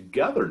this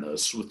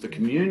togetherness with the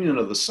communion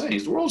of the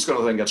saints. The world's going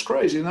to think that's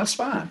crazy, and that's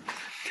fine.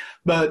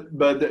 But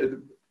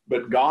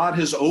God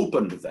has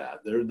opened that.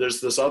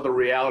 There's this other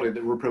reality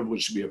that we're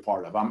privileged to be a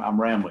part of. I'm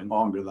rambling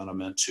longer than I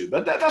meant to.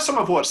 But that's some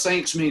of what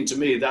saints mean to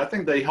me. I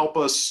think they help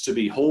us to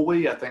be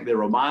holy. I think they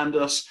remind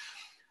us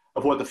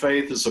of what the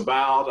faith is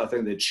about. I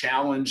think they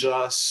challenge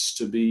us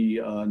to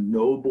be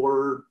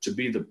nobler, to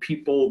be the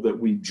people that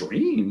we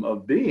dream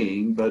of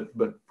being, but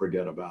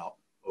forget about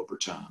over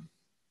time.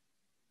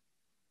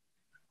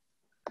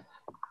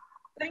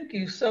 Thank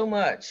you so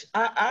much.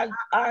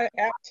 I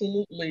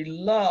absolutely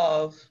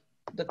love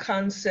the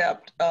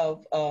concept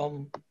of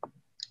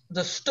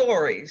the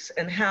stories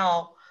and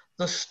how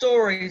the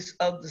stories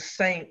of the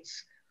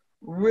saints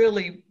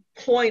really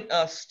point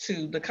us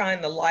to the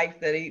kind of life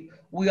that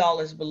we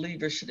all as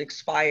believers should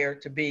aspire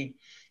to be.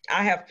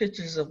 I have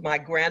pictures of my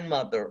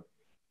grandmother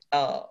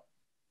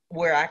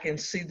where I can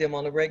see them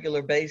on a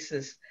regular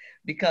basis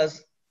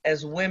because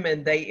as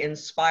women, they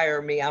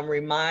inspire me. I'm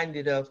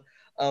reminded of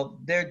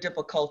their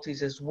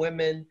difficulties as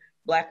women,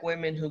 Black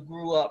women who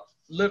grew up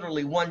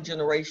literally one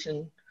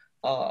generation,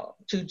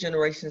 2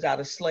 generations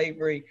out of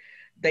slavery.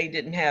 They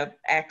didn't have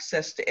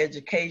access to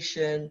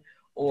education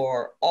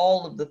or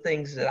all of the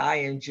things that I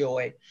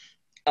enjoy.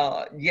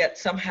 Yet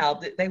somehow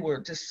they were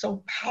just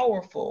so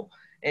powerful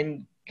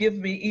and give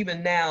me,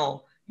 even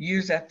now,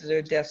 years after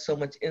their death, so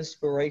much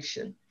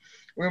inspiration.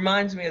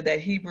 Reminds me of that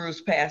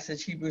Hebrews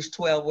passage, Hebrews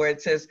 12, where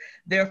it says,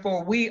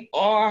 therefore we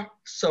are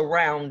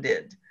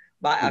surrounded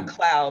by a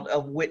cloud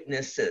of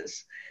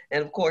witnesses.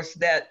 And of course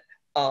that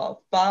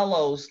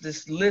follows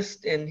this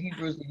list in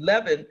Hebrews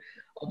 11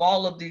 of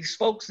all of these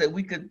folks that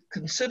we could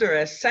consider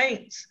as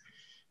saints.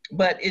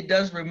 But it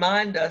does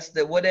remind us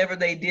that whatever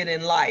they did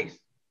in life,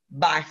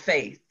 by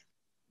faith.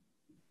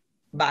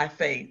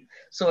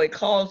 So it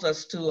calls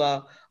us to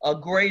a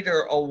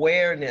greater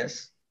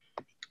awareness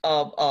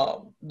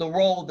of the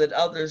role that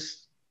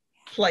others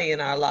play in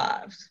our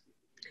lives.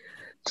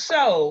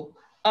 So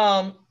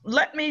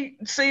let me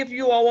see if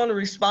you all want to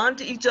respond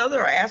to each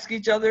other or ask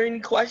each other any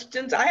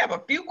questions. I have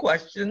a few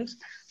questions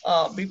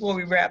before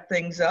we wrap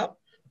things up.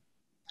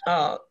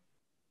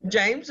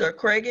 James or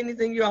Craig,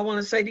 anything you all want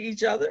to say to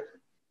each other?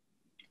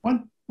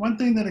 One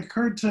thing that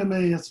occurred to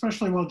me,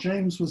 especially while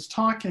James was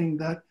talking,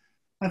 that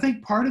I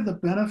think part of the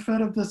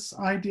benefit of this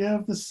idea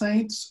of the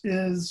saints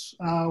is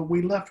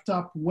we lift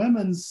up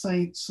women's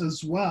saints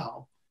as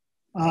well.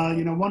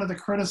 One of the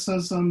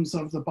criticisms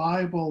of the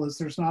Bible is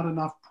there's not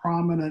enough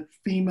prominent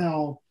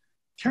female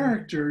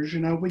characters.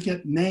 We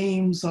get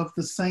names of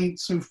the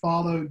saints who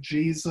followed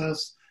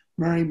Jesus,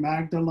 Mary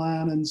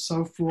Magdalene and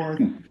so forth,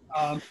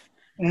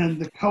 and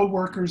the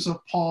co-workers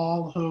of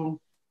Paul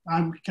who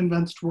I'm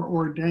convinced were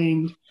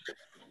ordained.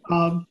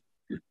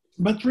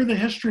 But through the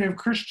history of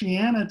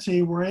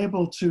Christianity, we're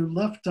able to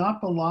lift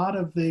up a lot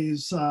of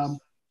these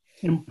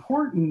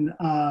important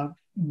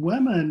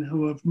women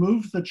who have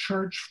moved the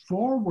church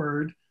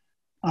forward,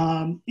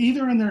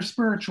 either in their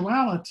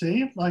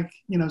spirituality, like,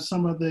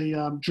 some of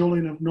the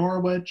Julian of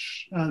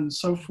Norwich and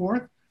so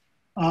forth,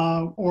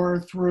 or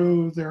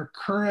through their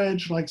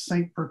courage, like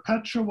Saint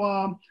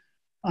Perpetua,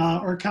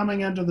 or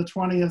coming into the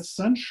 20th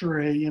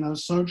century,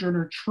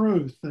 Sojourner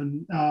Truth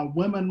and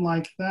women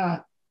like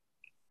that.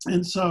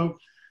 And so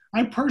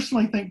I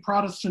personally think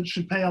Protestants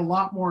should pay a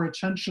lot more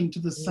attention to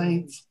the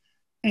saints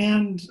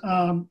and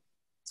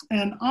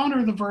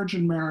honor the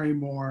Virgin Mary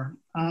more.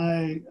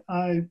 I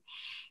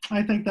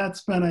think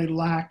that's been a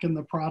lack in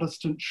the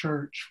Protestant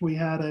church. We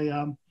had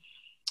a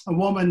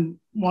woman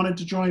wanted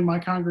to join my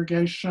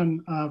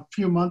congregation a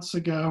few months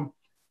ago,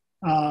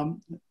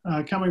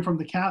 coming from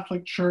the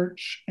Catholic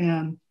Church,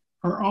 and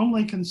her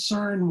only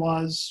concern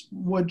was,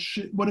 would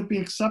it be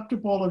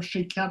acceptable if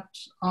she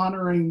kept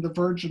honoring the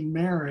Virgin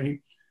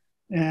Mary?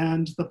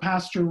 And the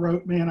pastor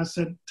wrote me, and I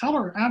said, tell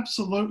her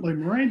absolutely.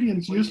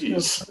 Moravians used to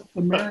have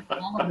the Mary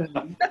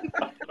holiday.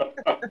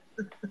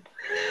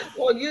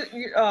 Well,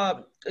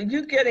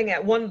 you getting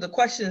at one of the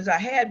questions I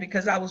had,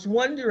 because I was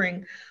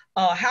wondering,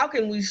 how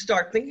can we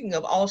start thinking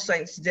of All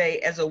Saints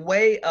Day as a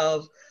way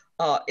of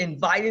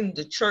inviting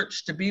the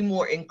church to be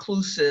more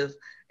inclusive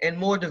and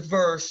more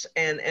diverse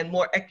and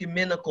more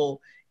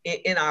ecumenical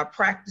in our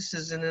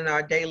practices and in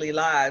our daily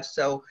lives.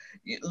 So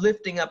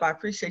I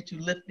appreciate you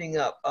lifting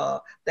up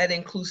that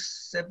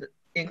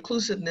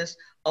inclusiveness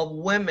of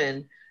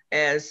women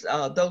as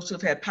those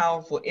who've had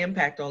powerful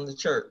impact on the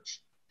church.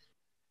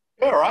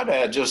 Yeah, I'd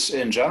add just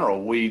in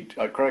general,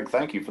 Craig,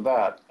 thank you for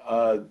that.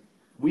 Our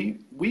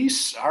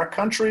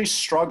country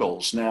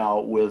struggles now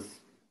with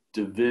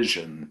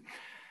division.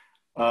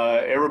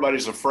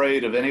 Everybody's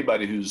afraid of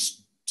anybody who's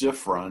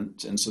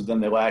different, and so then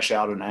they lash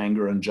out in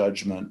anger and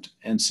judgment.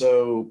 And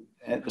so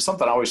and it's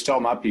something I always tell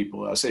my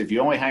people. I say, if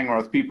you only hang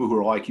around with people who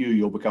are like you,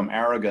 you'll become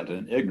arrogant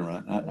and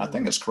ignorant. I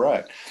think that's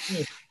correct.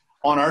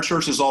 On our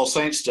church's All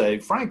Saints Day,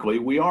 frankly,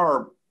 we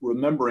are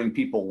remembering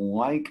people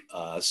like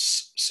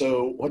us.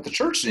 So what the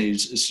church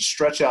needs is to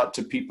stretch out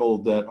to people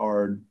that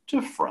are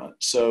different.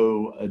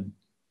 So,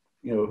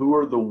 who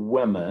are the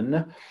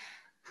women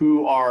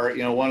who are,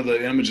 one of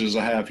the images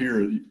I have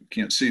here, you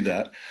can't see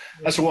that.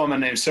 That's a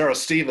woman named Sarah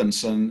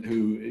Stevenson,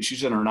 who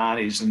she's in her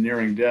 90s and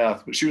nearing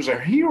death, but she was a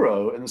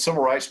hero in the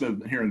civil rights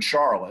movement here in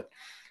Charlotte.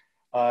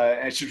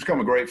 And she's become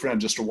a great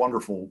friend, just a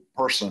wonderful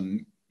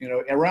person.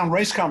 Around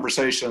race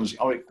conversations,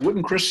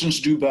 wouldn't Christians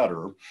do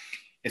better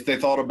if they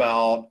thought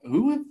about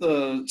who have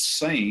the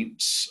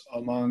saints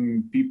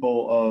among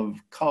people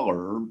of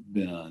color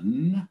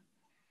been?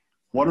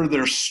 What are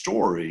their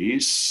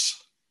stories?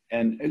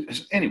 And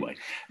anyway,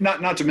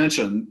 not to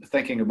mention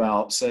thinking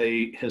about,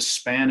 say,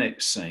 Hispanic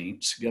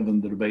saints,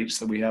 given the debates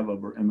that we have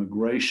over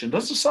immigration,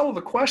 doesn't settle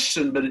the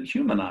question, but it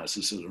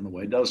humanizes it in a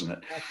way, doesn't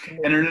it?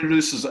 Absolutely. And it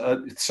introduces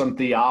some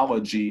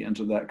theology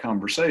into that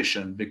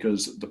conversation,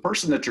 because the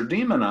person that you're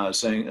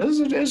demonizing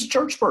is a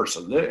church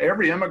person.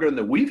 Every immigrant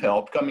that we've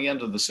helped coming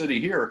into the city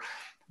here,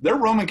 they're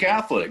Roman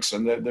Catholics,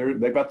 and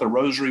they've got the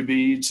rosary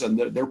beads, and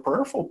they're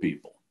prayerful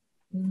people.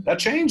 That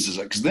changes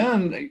it, because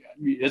then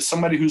it's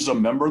somebody who's a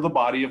member of the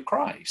body of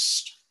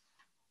Christ.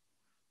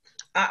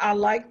 I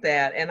like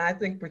that. And I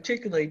think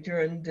particularly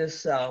during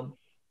this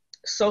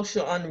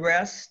social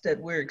unrest that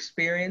we're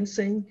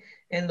experiencing,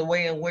 and the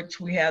way in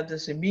which we have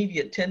this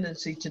immediate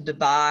tendency to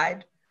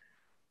divide,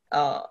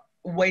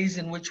 ways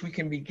in which we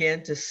can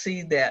begin to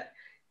see that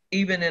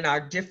even in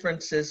our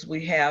differences,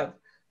 we have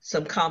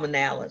some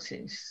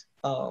commonalities.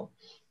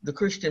 The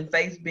Christian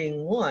faith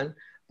being one,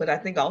 but I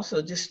think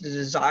also just the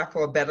desire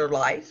for a better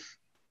life,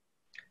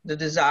 the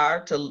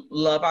desire to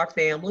love our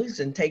families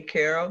and take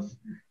care of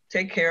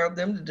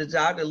them, the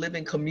desire to live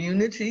in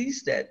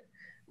communities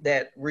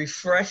that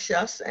refresh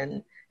us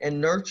and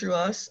nurture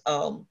us.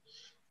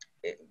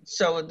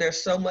 So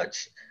there's so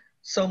much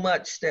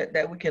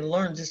that we can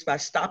learn just by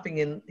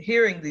stopping and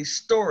hearing these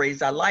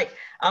stories.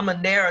 I'm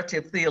a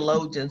narrative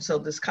theologian, so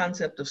this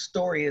concept of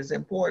story is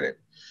important.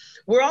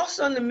 We're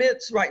also in the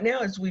midst right now,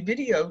 as we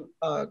video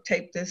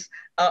tape this,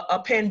 a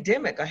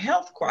pandemic, a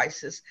health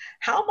crisis.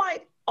 How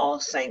might All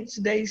Saints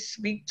Day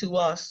speak to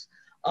us?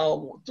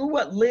 Through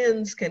what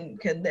lens can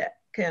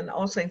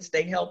All Saints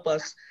Day help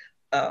us,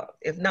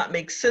 if not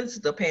make sense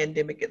of the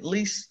pandemic, at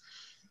least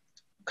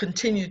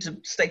continue to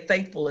stay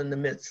faithful in the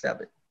midst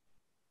of it?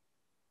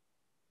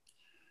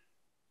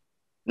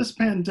 This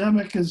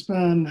pandemic has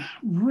been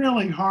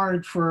really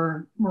hard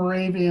for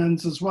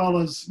Moravians, as well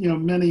as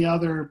many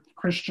other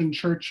Christian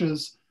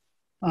churches,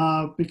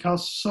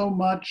 because so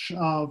much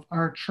of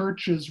our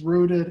church is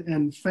rooted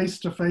in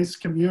face-to-face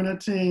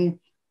community,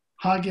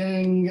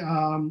 hugging,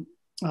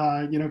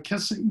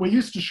 kissing. We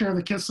used to share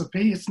the kiss of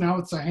peace. Now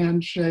it's a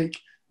handshake,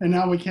 and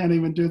now we can't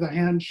even do the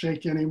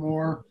handshake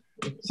anymore.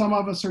 Some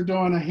of us are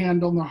doing a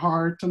hand on the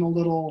heart and a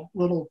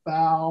little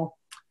bow.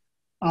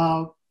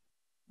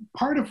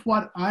 Part of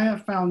what I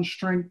have found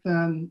strength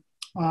in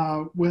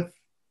with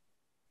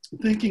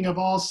thinking of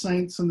all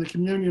saints and the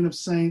communion of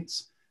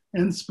saints,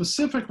 and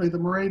specifically the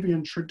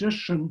Moravian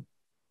tradition,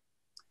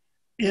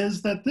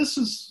 is that this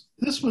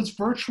was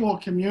virtual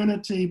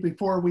community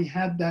before we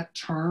had that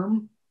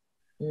term.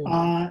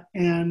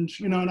 And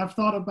I've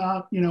thought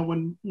about,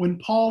 when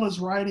Paul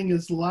is writing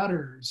his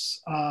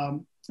letters,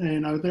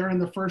 they're in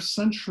the first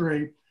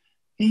century,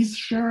 he's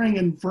sharing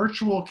in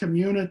virtual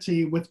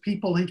community with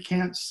people he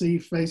can't see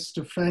face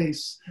to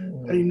face.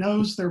 But he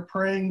knows they're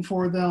praying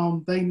for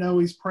them. They know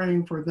he's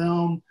praying for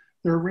them.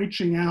 They're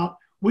reaching out.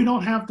 We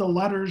don't have the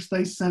letters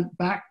they sent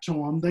back to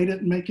him. They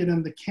didn't make it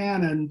in the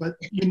canon, but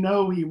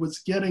he was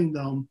getting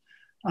them,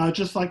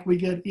 just like we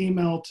get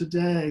email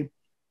today.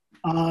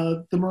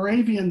 The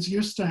Moravians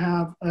used to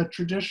have a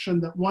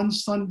tradition that one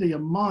Sunday a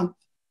month,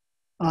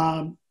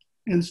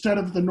 instead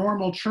of the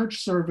normal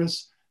church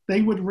service,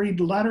 they would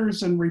read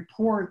letters and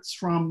reports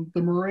from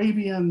the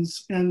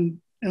Moravians in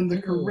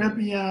the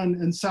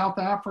Caribbean, in South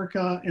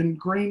Africa, in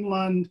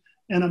Greenland,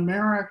 in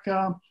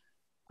America,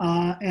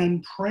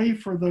 and pray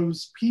for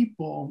those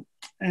people.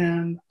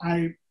 And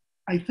I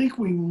think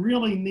we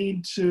really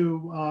need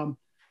to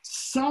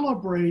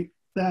celebrate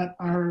that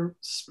our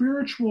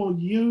spiritual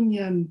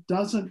union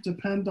doesn't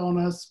depend on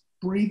us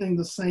breathing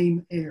the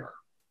same air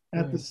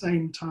at the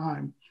same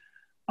time.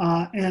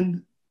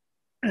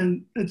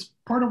 And it's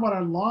part of what I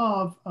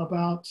love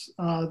about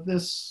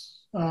this.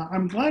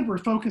 I'm glad we're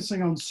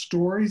focusing on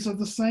stories of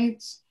the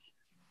saints,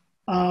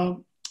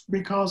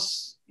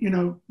 because,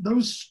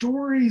 those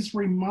stories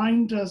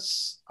remind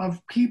us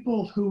of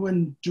people who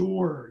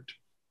endured.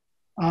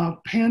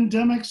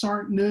 Pandemics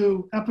aren't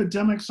new,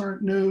 epidemics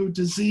aren't new,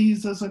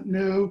 disease isn't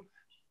new.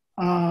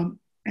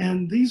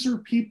 And these are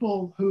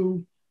people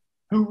who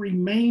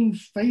remain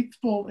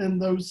faithful in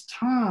those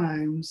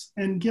times,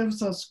 and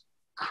gives us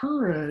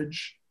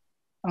courage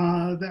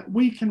that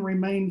we can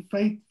remain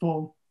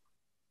faithful.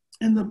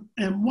 And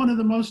one of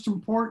the most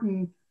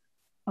important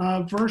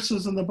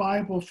verses in the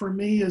Bible for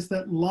me is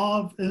that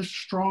love is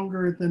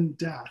stronger than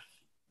death.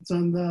 It's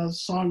in the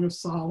Song of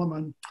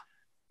Solomon.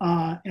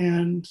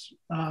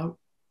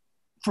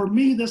 For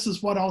me, this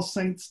is what All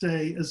Saints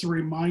Day is a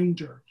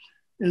reminder,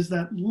 is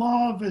that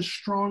love is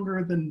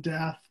stronger than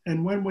death.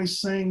 And when we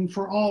sing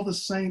for all the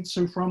saints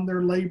who from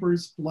their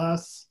labors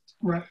rest,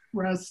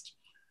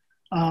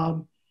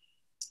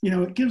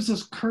 it gives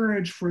us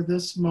courage for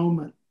this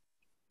moment.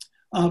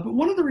 But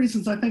one of the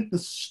reasons I think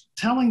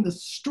telling the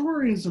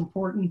story is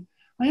important,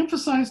 I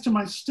emphasize to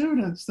my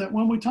students that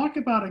when we talk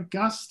about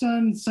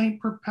Augustine,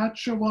 Saint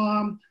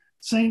Perpetua,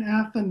 Saint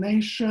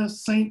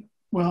Athanasius,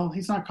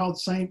 he's not called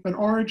saint, but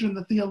Origen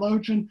the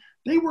theologian,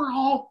 they were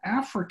all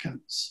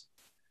Africans.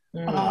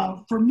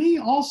 For me,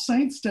 All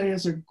Saints Day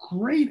is a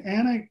great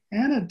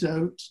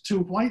antidote to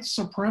white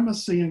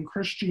supremacy in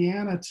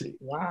Christianity.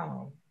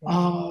 Wow.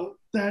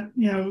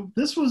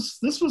 This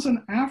was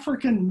an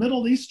African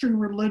Middle Eastern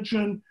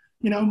religion.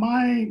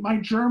 My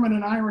German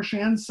and Irish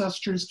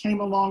ancestors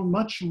came along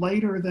much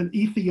later than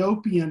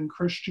Ethiopian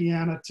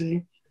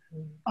Christianity,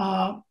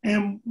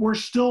 and we're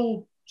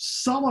still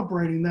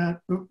celebrating that.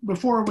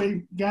 Before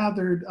we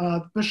gathered,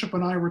 the Bishop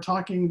and I were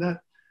talking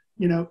that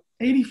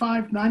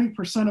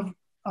 85-90%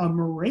 of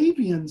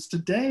Moravians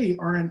today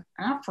are in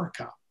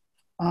Africa.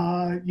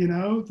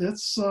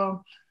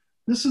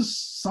 This is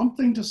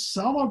something to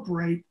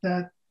celebrate,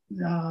 that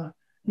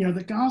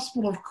the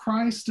gospel of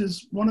Christ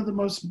is one of the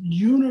most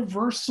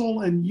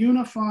universal and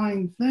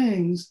unifying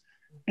things.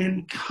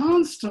 And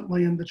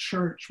constantly in the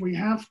church, we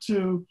have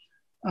to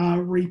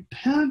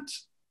repent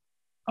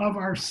of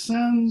our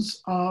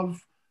sins of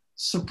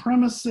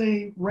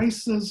supremacy,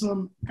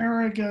 racism,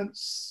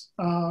 arrogance,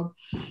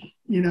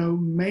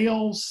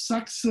 male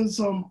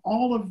sexism,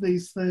 all of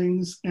these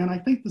things. And I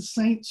think the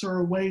saints are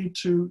a way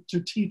to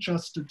teach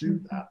us to do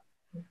that.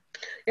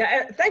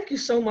 Yeah, thank you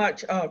so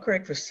much,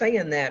 Craig, for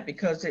saying that,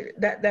 because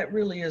that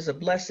really is a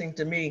blessing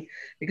to me,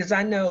 because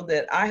I know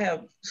that I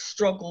have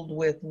struggled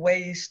with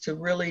ways to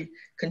really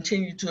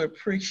continue to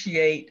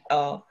appreciate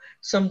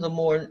some of the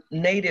more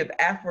native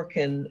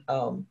African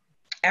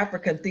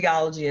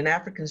theology and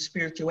African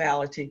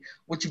spirituality,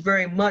 which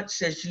very much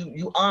says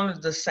you honor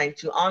the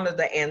saints, you honor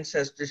the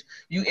ancestors,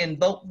 you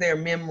invoke their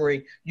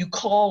memory, you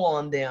call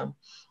on them.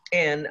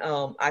 And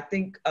I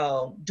think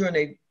during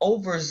an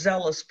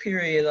overzealous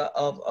period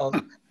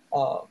of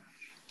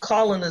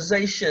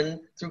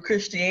colonization through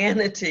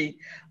Christianity,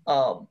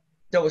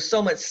 there was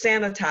so much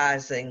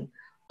sanitizing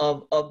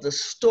of the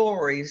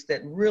stories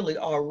that really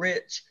are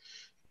rich.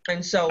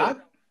 And so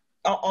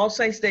All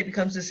Saints Day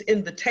becomes this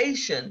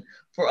invitation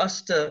for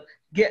us to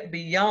get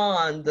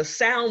beyond the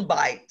sound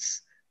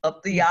bites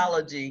of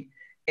theology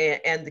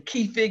and the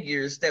key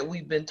figures that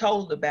we've been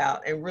told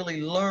about, and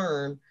really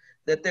learn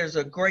that there's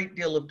a great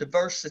deal of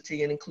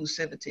diversity and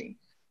inclusivity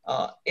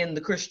in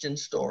the Christian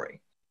story.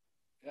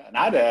 Yeah, and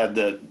I'd add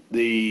that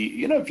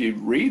if you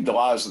read the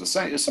lives of the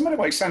saints, somebody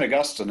like St.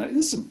 Augustine,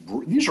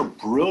 these are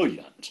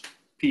brilliant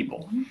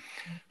people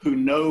who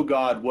know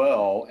God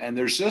well, and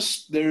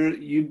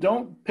you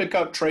don't pick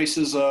up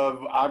traces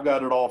of, I've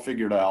got it all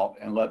figured out,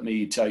 and let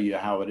me tell you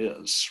how it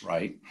is,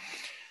 right?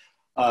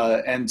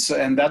 And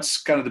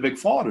that's kind of the big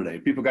flaw today.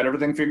 People got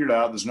everything figured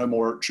out. There's no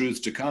more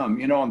truth to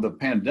come. On the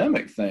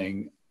pandemic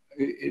thing,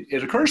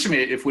 it occurs to me,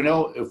 if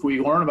we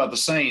learn about the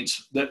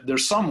saints, that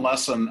there's some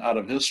lesson out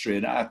of history,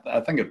 and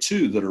I think of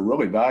two that are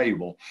really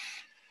valuable.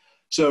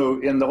 So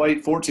in the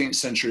late 14th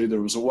century,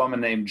 there was a woman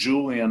named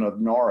Julian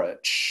of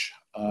Norwich.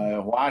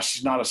 Why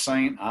she's not a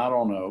saint, I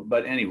don't know.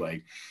 But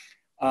anyway,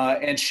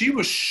 and she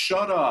was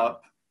shut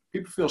up.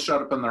 People feel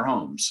shut up in their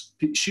homes.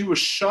 She was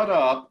shut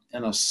up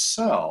in a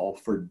cell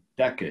for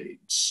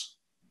decades,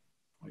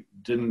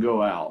 didn't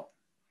go out.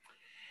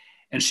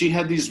 And she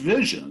had these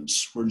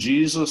visions where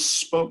Jesus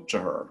spoke to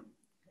her,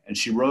 and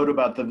she wrote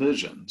about the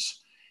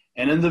visions.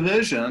 And in the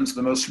visions,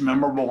 the most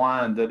memorable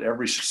line that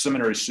every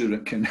seminary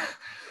student can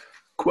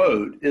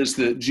quote is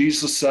that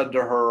Jesus said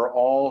to her,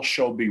 "All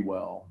shall be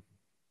well."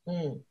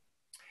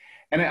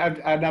 And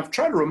I've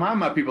tried to remind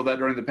my people that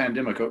during the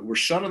pandemic, we're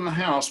shut in the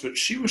house, but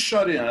she was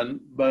shut in,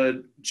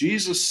 but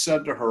Jesus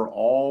said to her,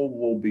 "All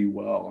will be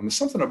well." And there's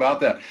something about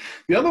that.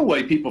 The other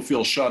way people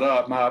feel shut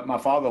up, my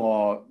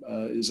father-in-law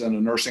is in a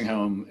nursing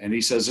home, and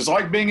he says, it's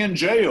like being in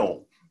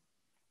jail.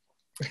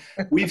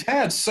 We've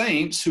had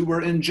saints who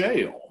were in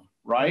jail,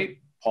 right?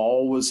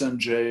 Paul was in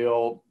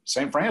jail.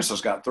 St.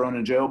 Francis got thrown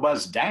in jail by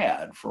his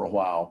dad for a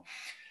while.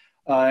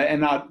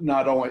 And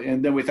not only,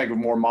 and then we think of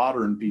more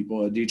modern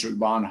people, Dietrich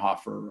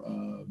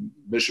Bonhoeffer,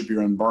 Bishop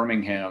here in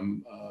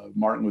Birmingham,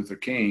 Martin Luther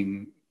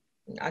King.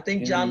 I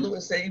think John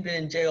Lewis said he'd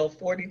been in jail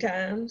 40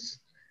 times.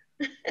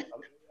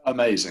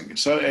 Amazing.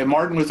 So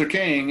Martin Luther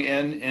King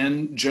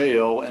in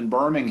jail in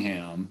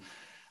Birmingham.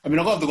 I mean,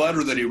 I love the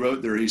letter that he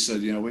wrote there. He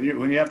said,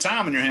 when you have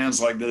time in your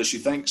hands like this, you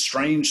think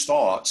strange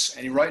thoughts.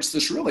 And he writes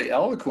this really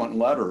eloquent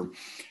letter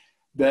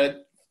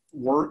that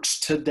works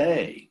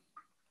today,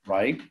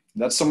 right?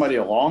 That's somebody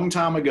a long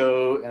time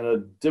ago in a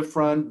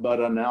different but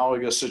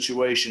analogous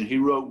situation. He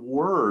wrote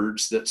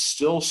words that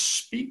still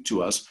speak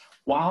to us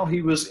while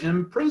he was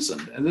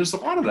imprisoned. And there's a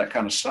lot of that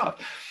kind of stuff.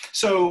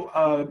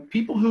 So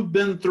people who've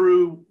been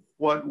through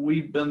what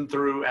we've been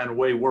through and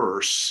way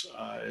worse,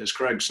 as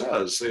Craig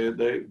says,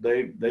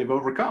 they've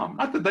overcome.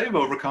 Not that they've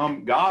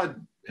overcome,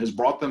 God has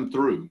brought them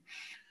through,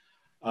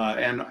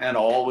 and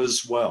all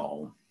is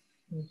well.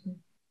 Mm-hmm.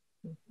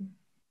 Mm-hmm.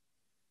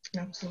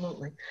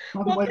 Absolutely.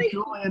 By the way,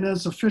 Julian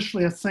is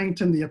officially a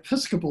saint in the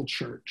Episcopal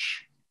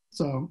Church.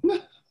 So.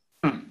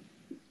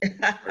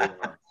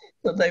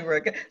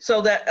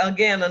 So that,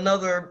 again,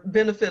 another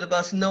benefit of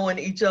us knowing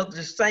each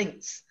other's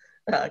saints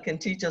can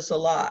teach us a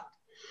lot.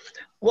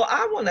 Well,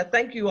 I want to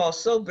thank you all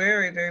so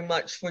very, very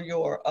much for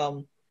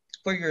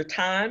your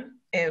time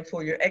and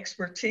for your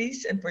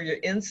expertise and for your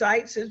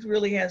insights. It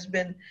really has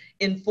been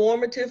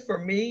informative for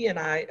me, and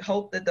I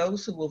hope that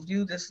those who will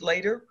view this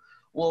later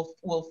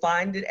will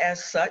find it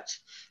as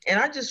such. And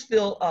I just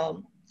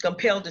feel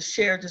compelled to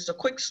share just a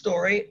quick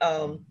story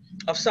of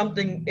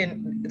something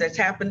that's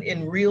happened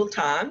in real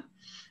time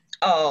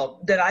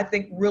that I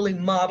think really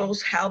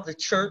models how the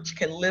church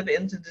can live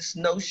into this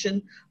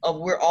notion of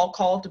we're all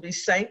called to be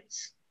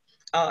saints,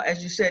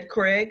 as you said,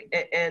 Craig,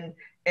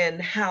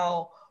 and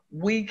how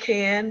we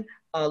can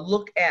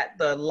look at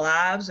the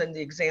lives and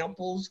the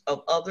examples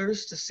of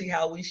others to see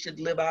how we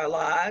should live our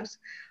lives,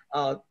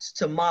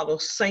 to model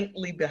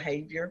saintly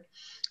behavior.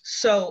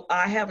 So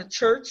I have a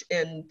church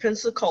in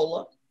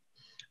Pensacola,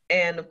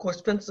 and of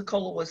course,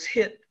 Pensacola was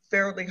hit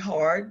fairly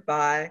hard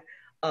by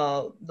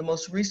the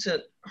most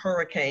recent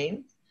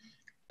hurricane.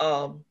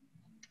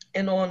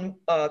 And on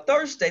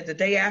Thursday, the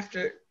day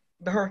after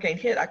the hurricane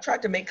hit, I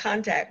tried to make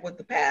contact with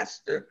the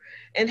pastor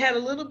and had a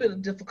little bit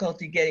of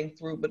difficulty getting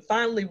through, but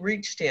finally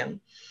reached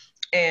him.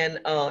 And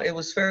it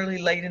was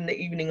fairly late in the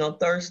evening on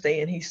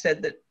Thursday. And he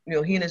said that,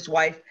 he and his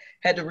wife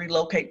had to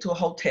relocate to a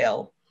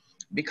hotel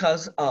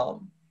because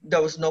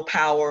there was no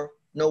power,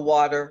 no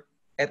water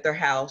at their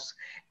house.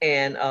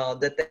 And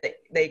that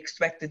they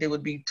expected it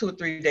would be 2 or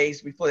 3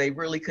 days before they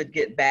really could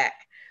get back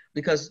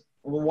because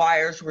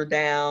wires were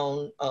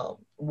down,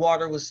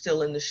 water was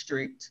still in the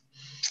streets.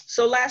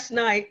 So last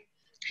night,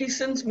 he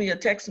sends me a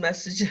text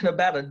message and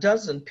about a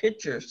dozen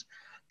pictures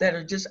that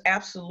are just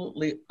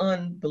absolutely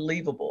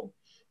unbelievable.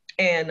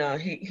 And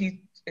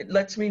he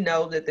lets me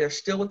know that they're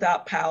still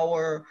without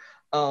power.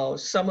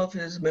 Some of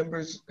his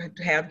members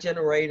have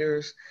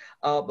generators,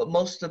 but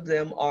most of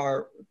them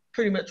are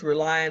pretty much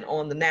relying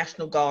on the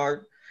National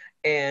Guard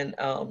and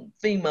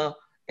FEMA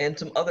and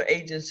some other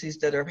agencies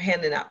that are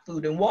handing out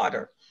food and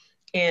water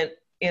in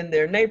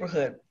their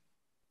neighborhood.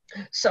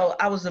 So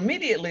I was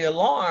immediately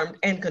alarmed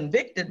and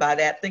convicted by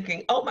that,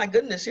 thinking, oh my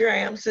goodness, here I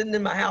am sitting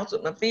in my house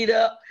with my feet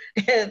up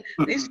and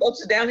these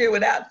folks are down here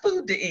without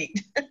food to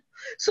eat.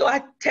 So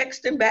I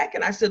texted him back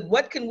and I said,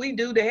 what can we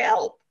do to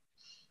help?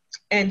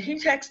 And he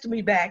texted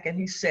me back and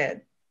he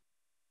said,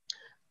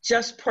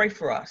 just pray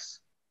for us.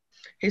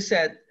 He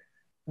said,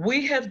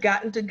 we have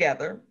gotten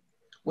together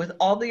with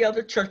all the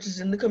other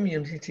churches in the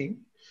community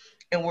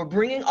and we're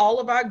bringing all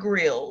of our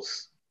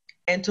grills,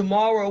 and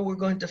tomorrow we're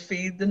going to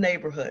feed the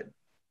neighborhood.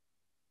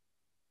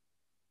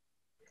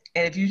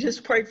 And if you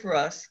just pray for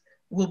us,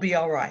 we'll be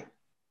all right.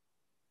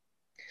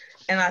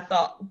 And I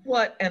thought,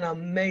 what an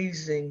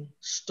amazing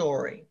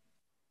story.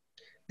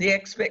 The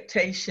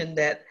expectation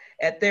that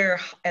at the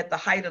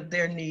height of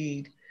their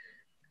need,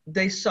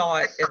 they saw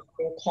it as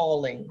their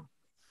calling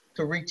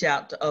to reach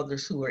out to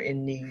others who are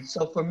in need.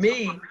 So for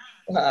me,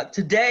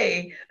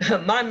 today,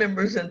 my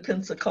members in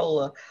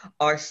Pensacola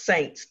are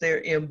saints.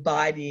 They're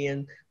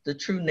embodying the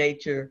true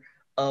nature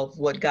of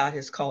what God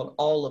has called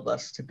all of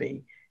us to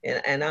be.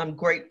 And I'm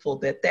grateful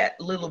that that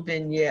little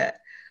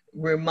vignette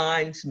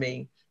reminds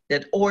me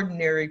that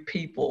ordinary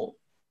people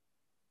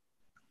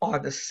are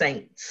the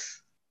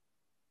saints,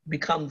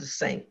 become the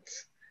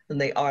saints,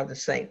 and they are the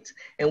saints.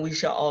 And we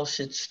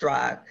should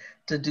strive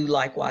to do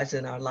likewise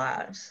in our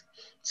lives.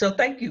 So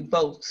thank you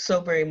both so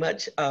very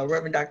much,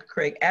 Reverend Dr.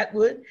 Craig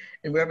Atwood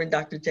and Reverend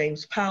Dr.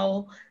 James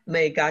Powell.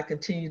 May God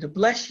continue to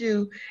bless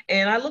you.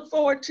 And I look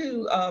forward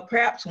to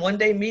perhaps one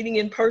day meeting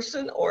in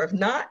person, or if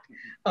not,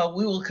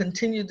 we will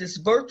continue this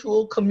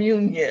virtual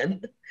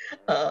communion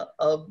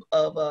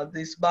of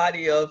this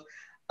body of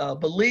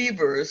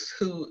believers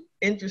who,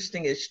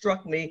 interesting, it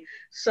struck me,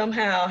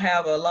 somehow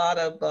have a lot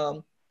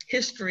of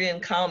history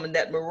in common,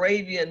 that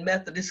Moravian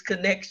Methodist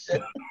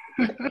connection.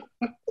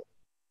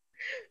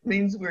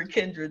 Means we're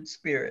kindred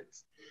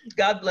spirits.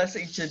 God bless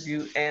each of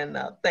you, and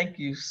thank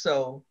you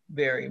so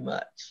very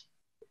much.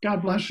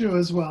 God bless you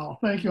as well.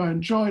 Thank you. I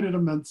enjoyed it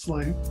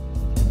immensely.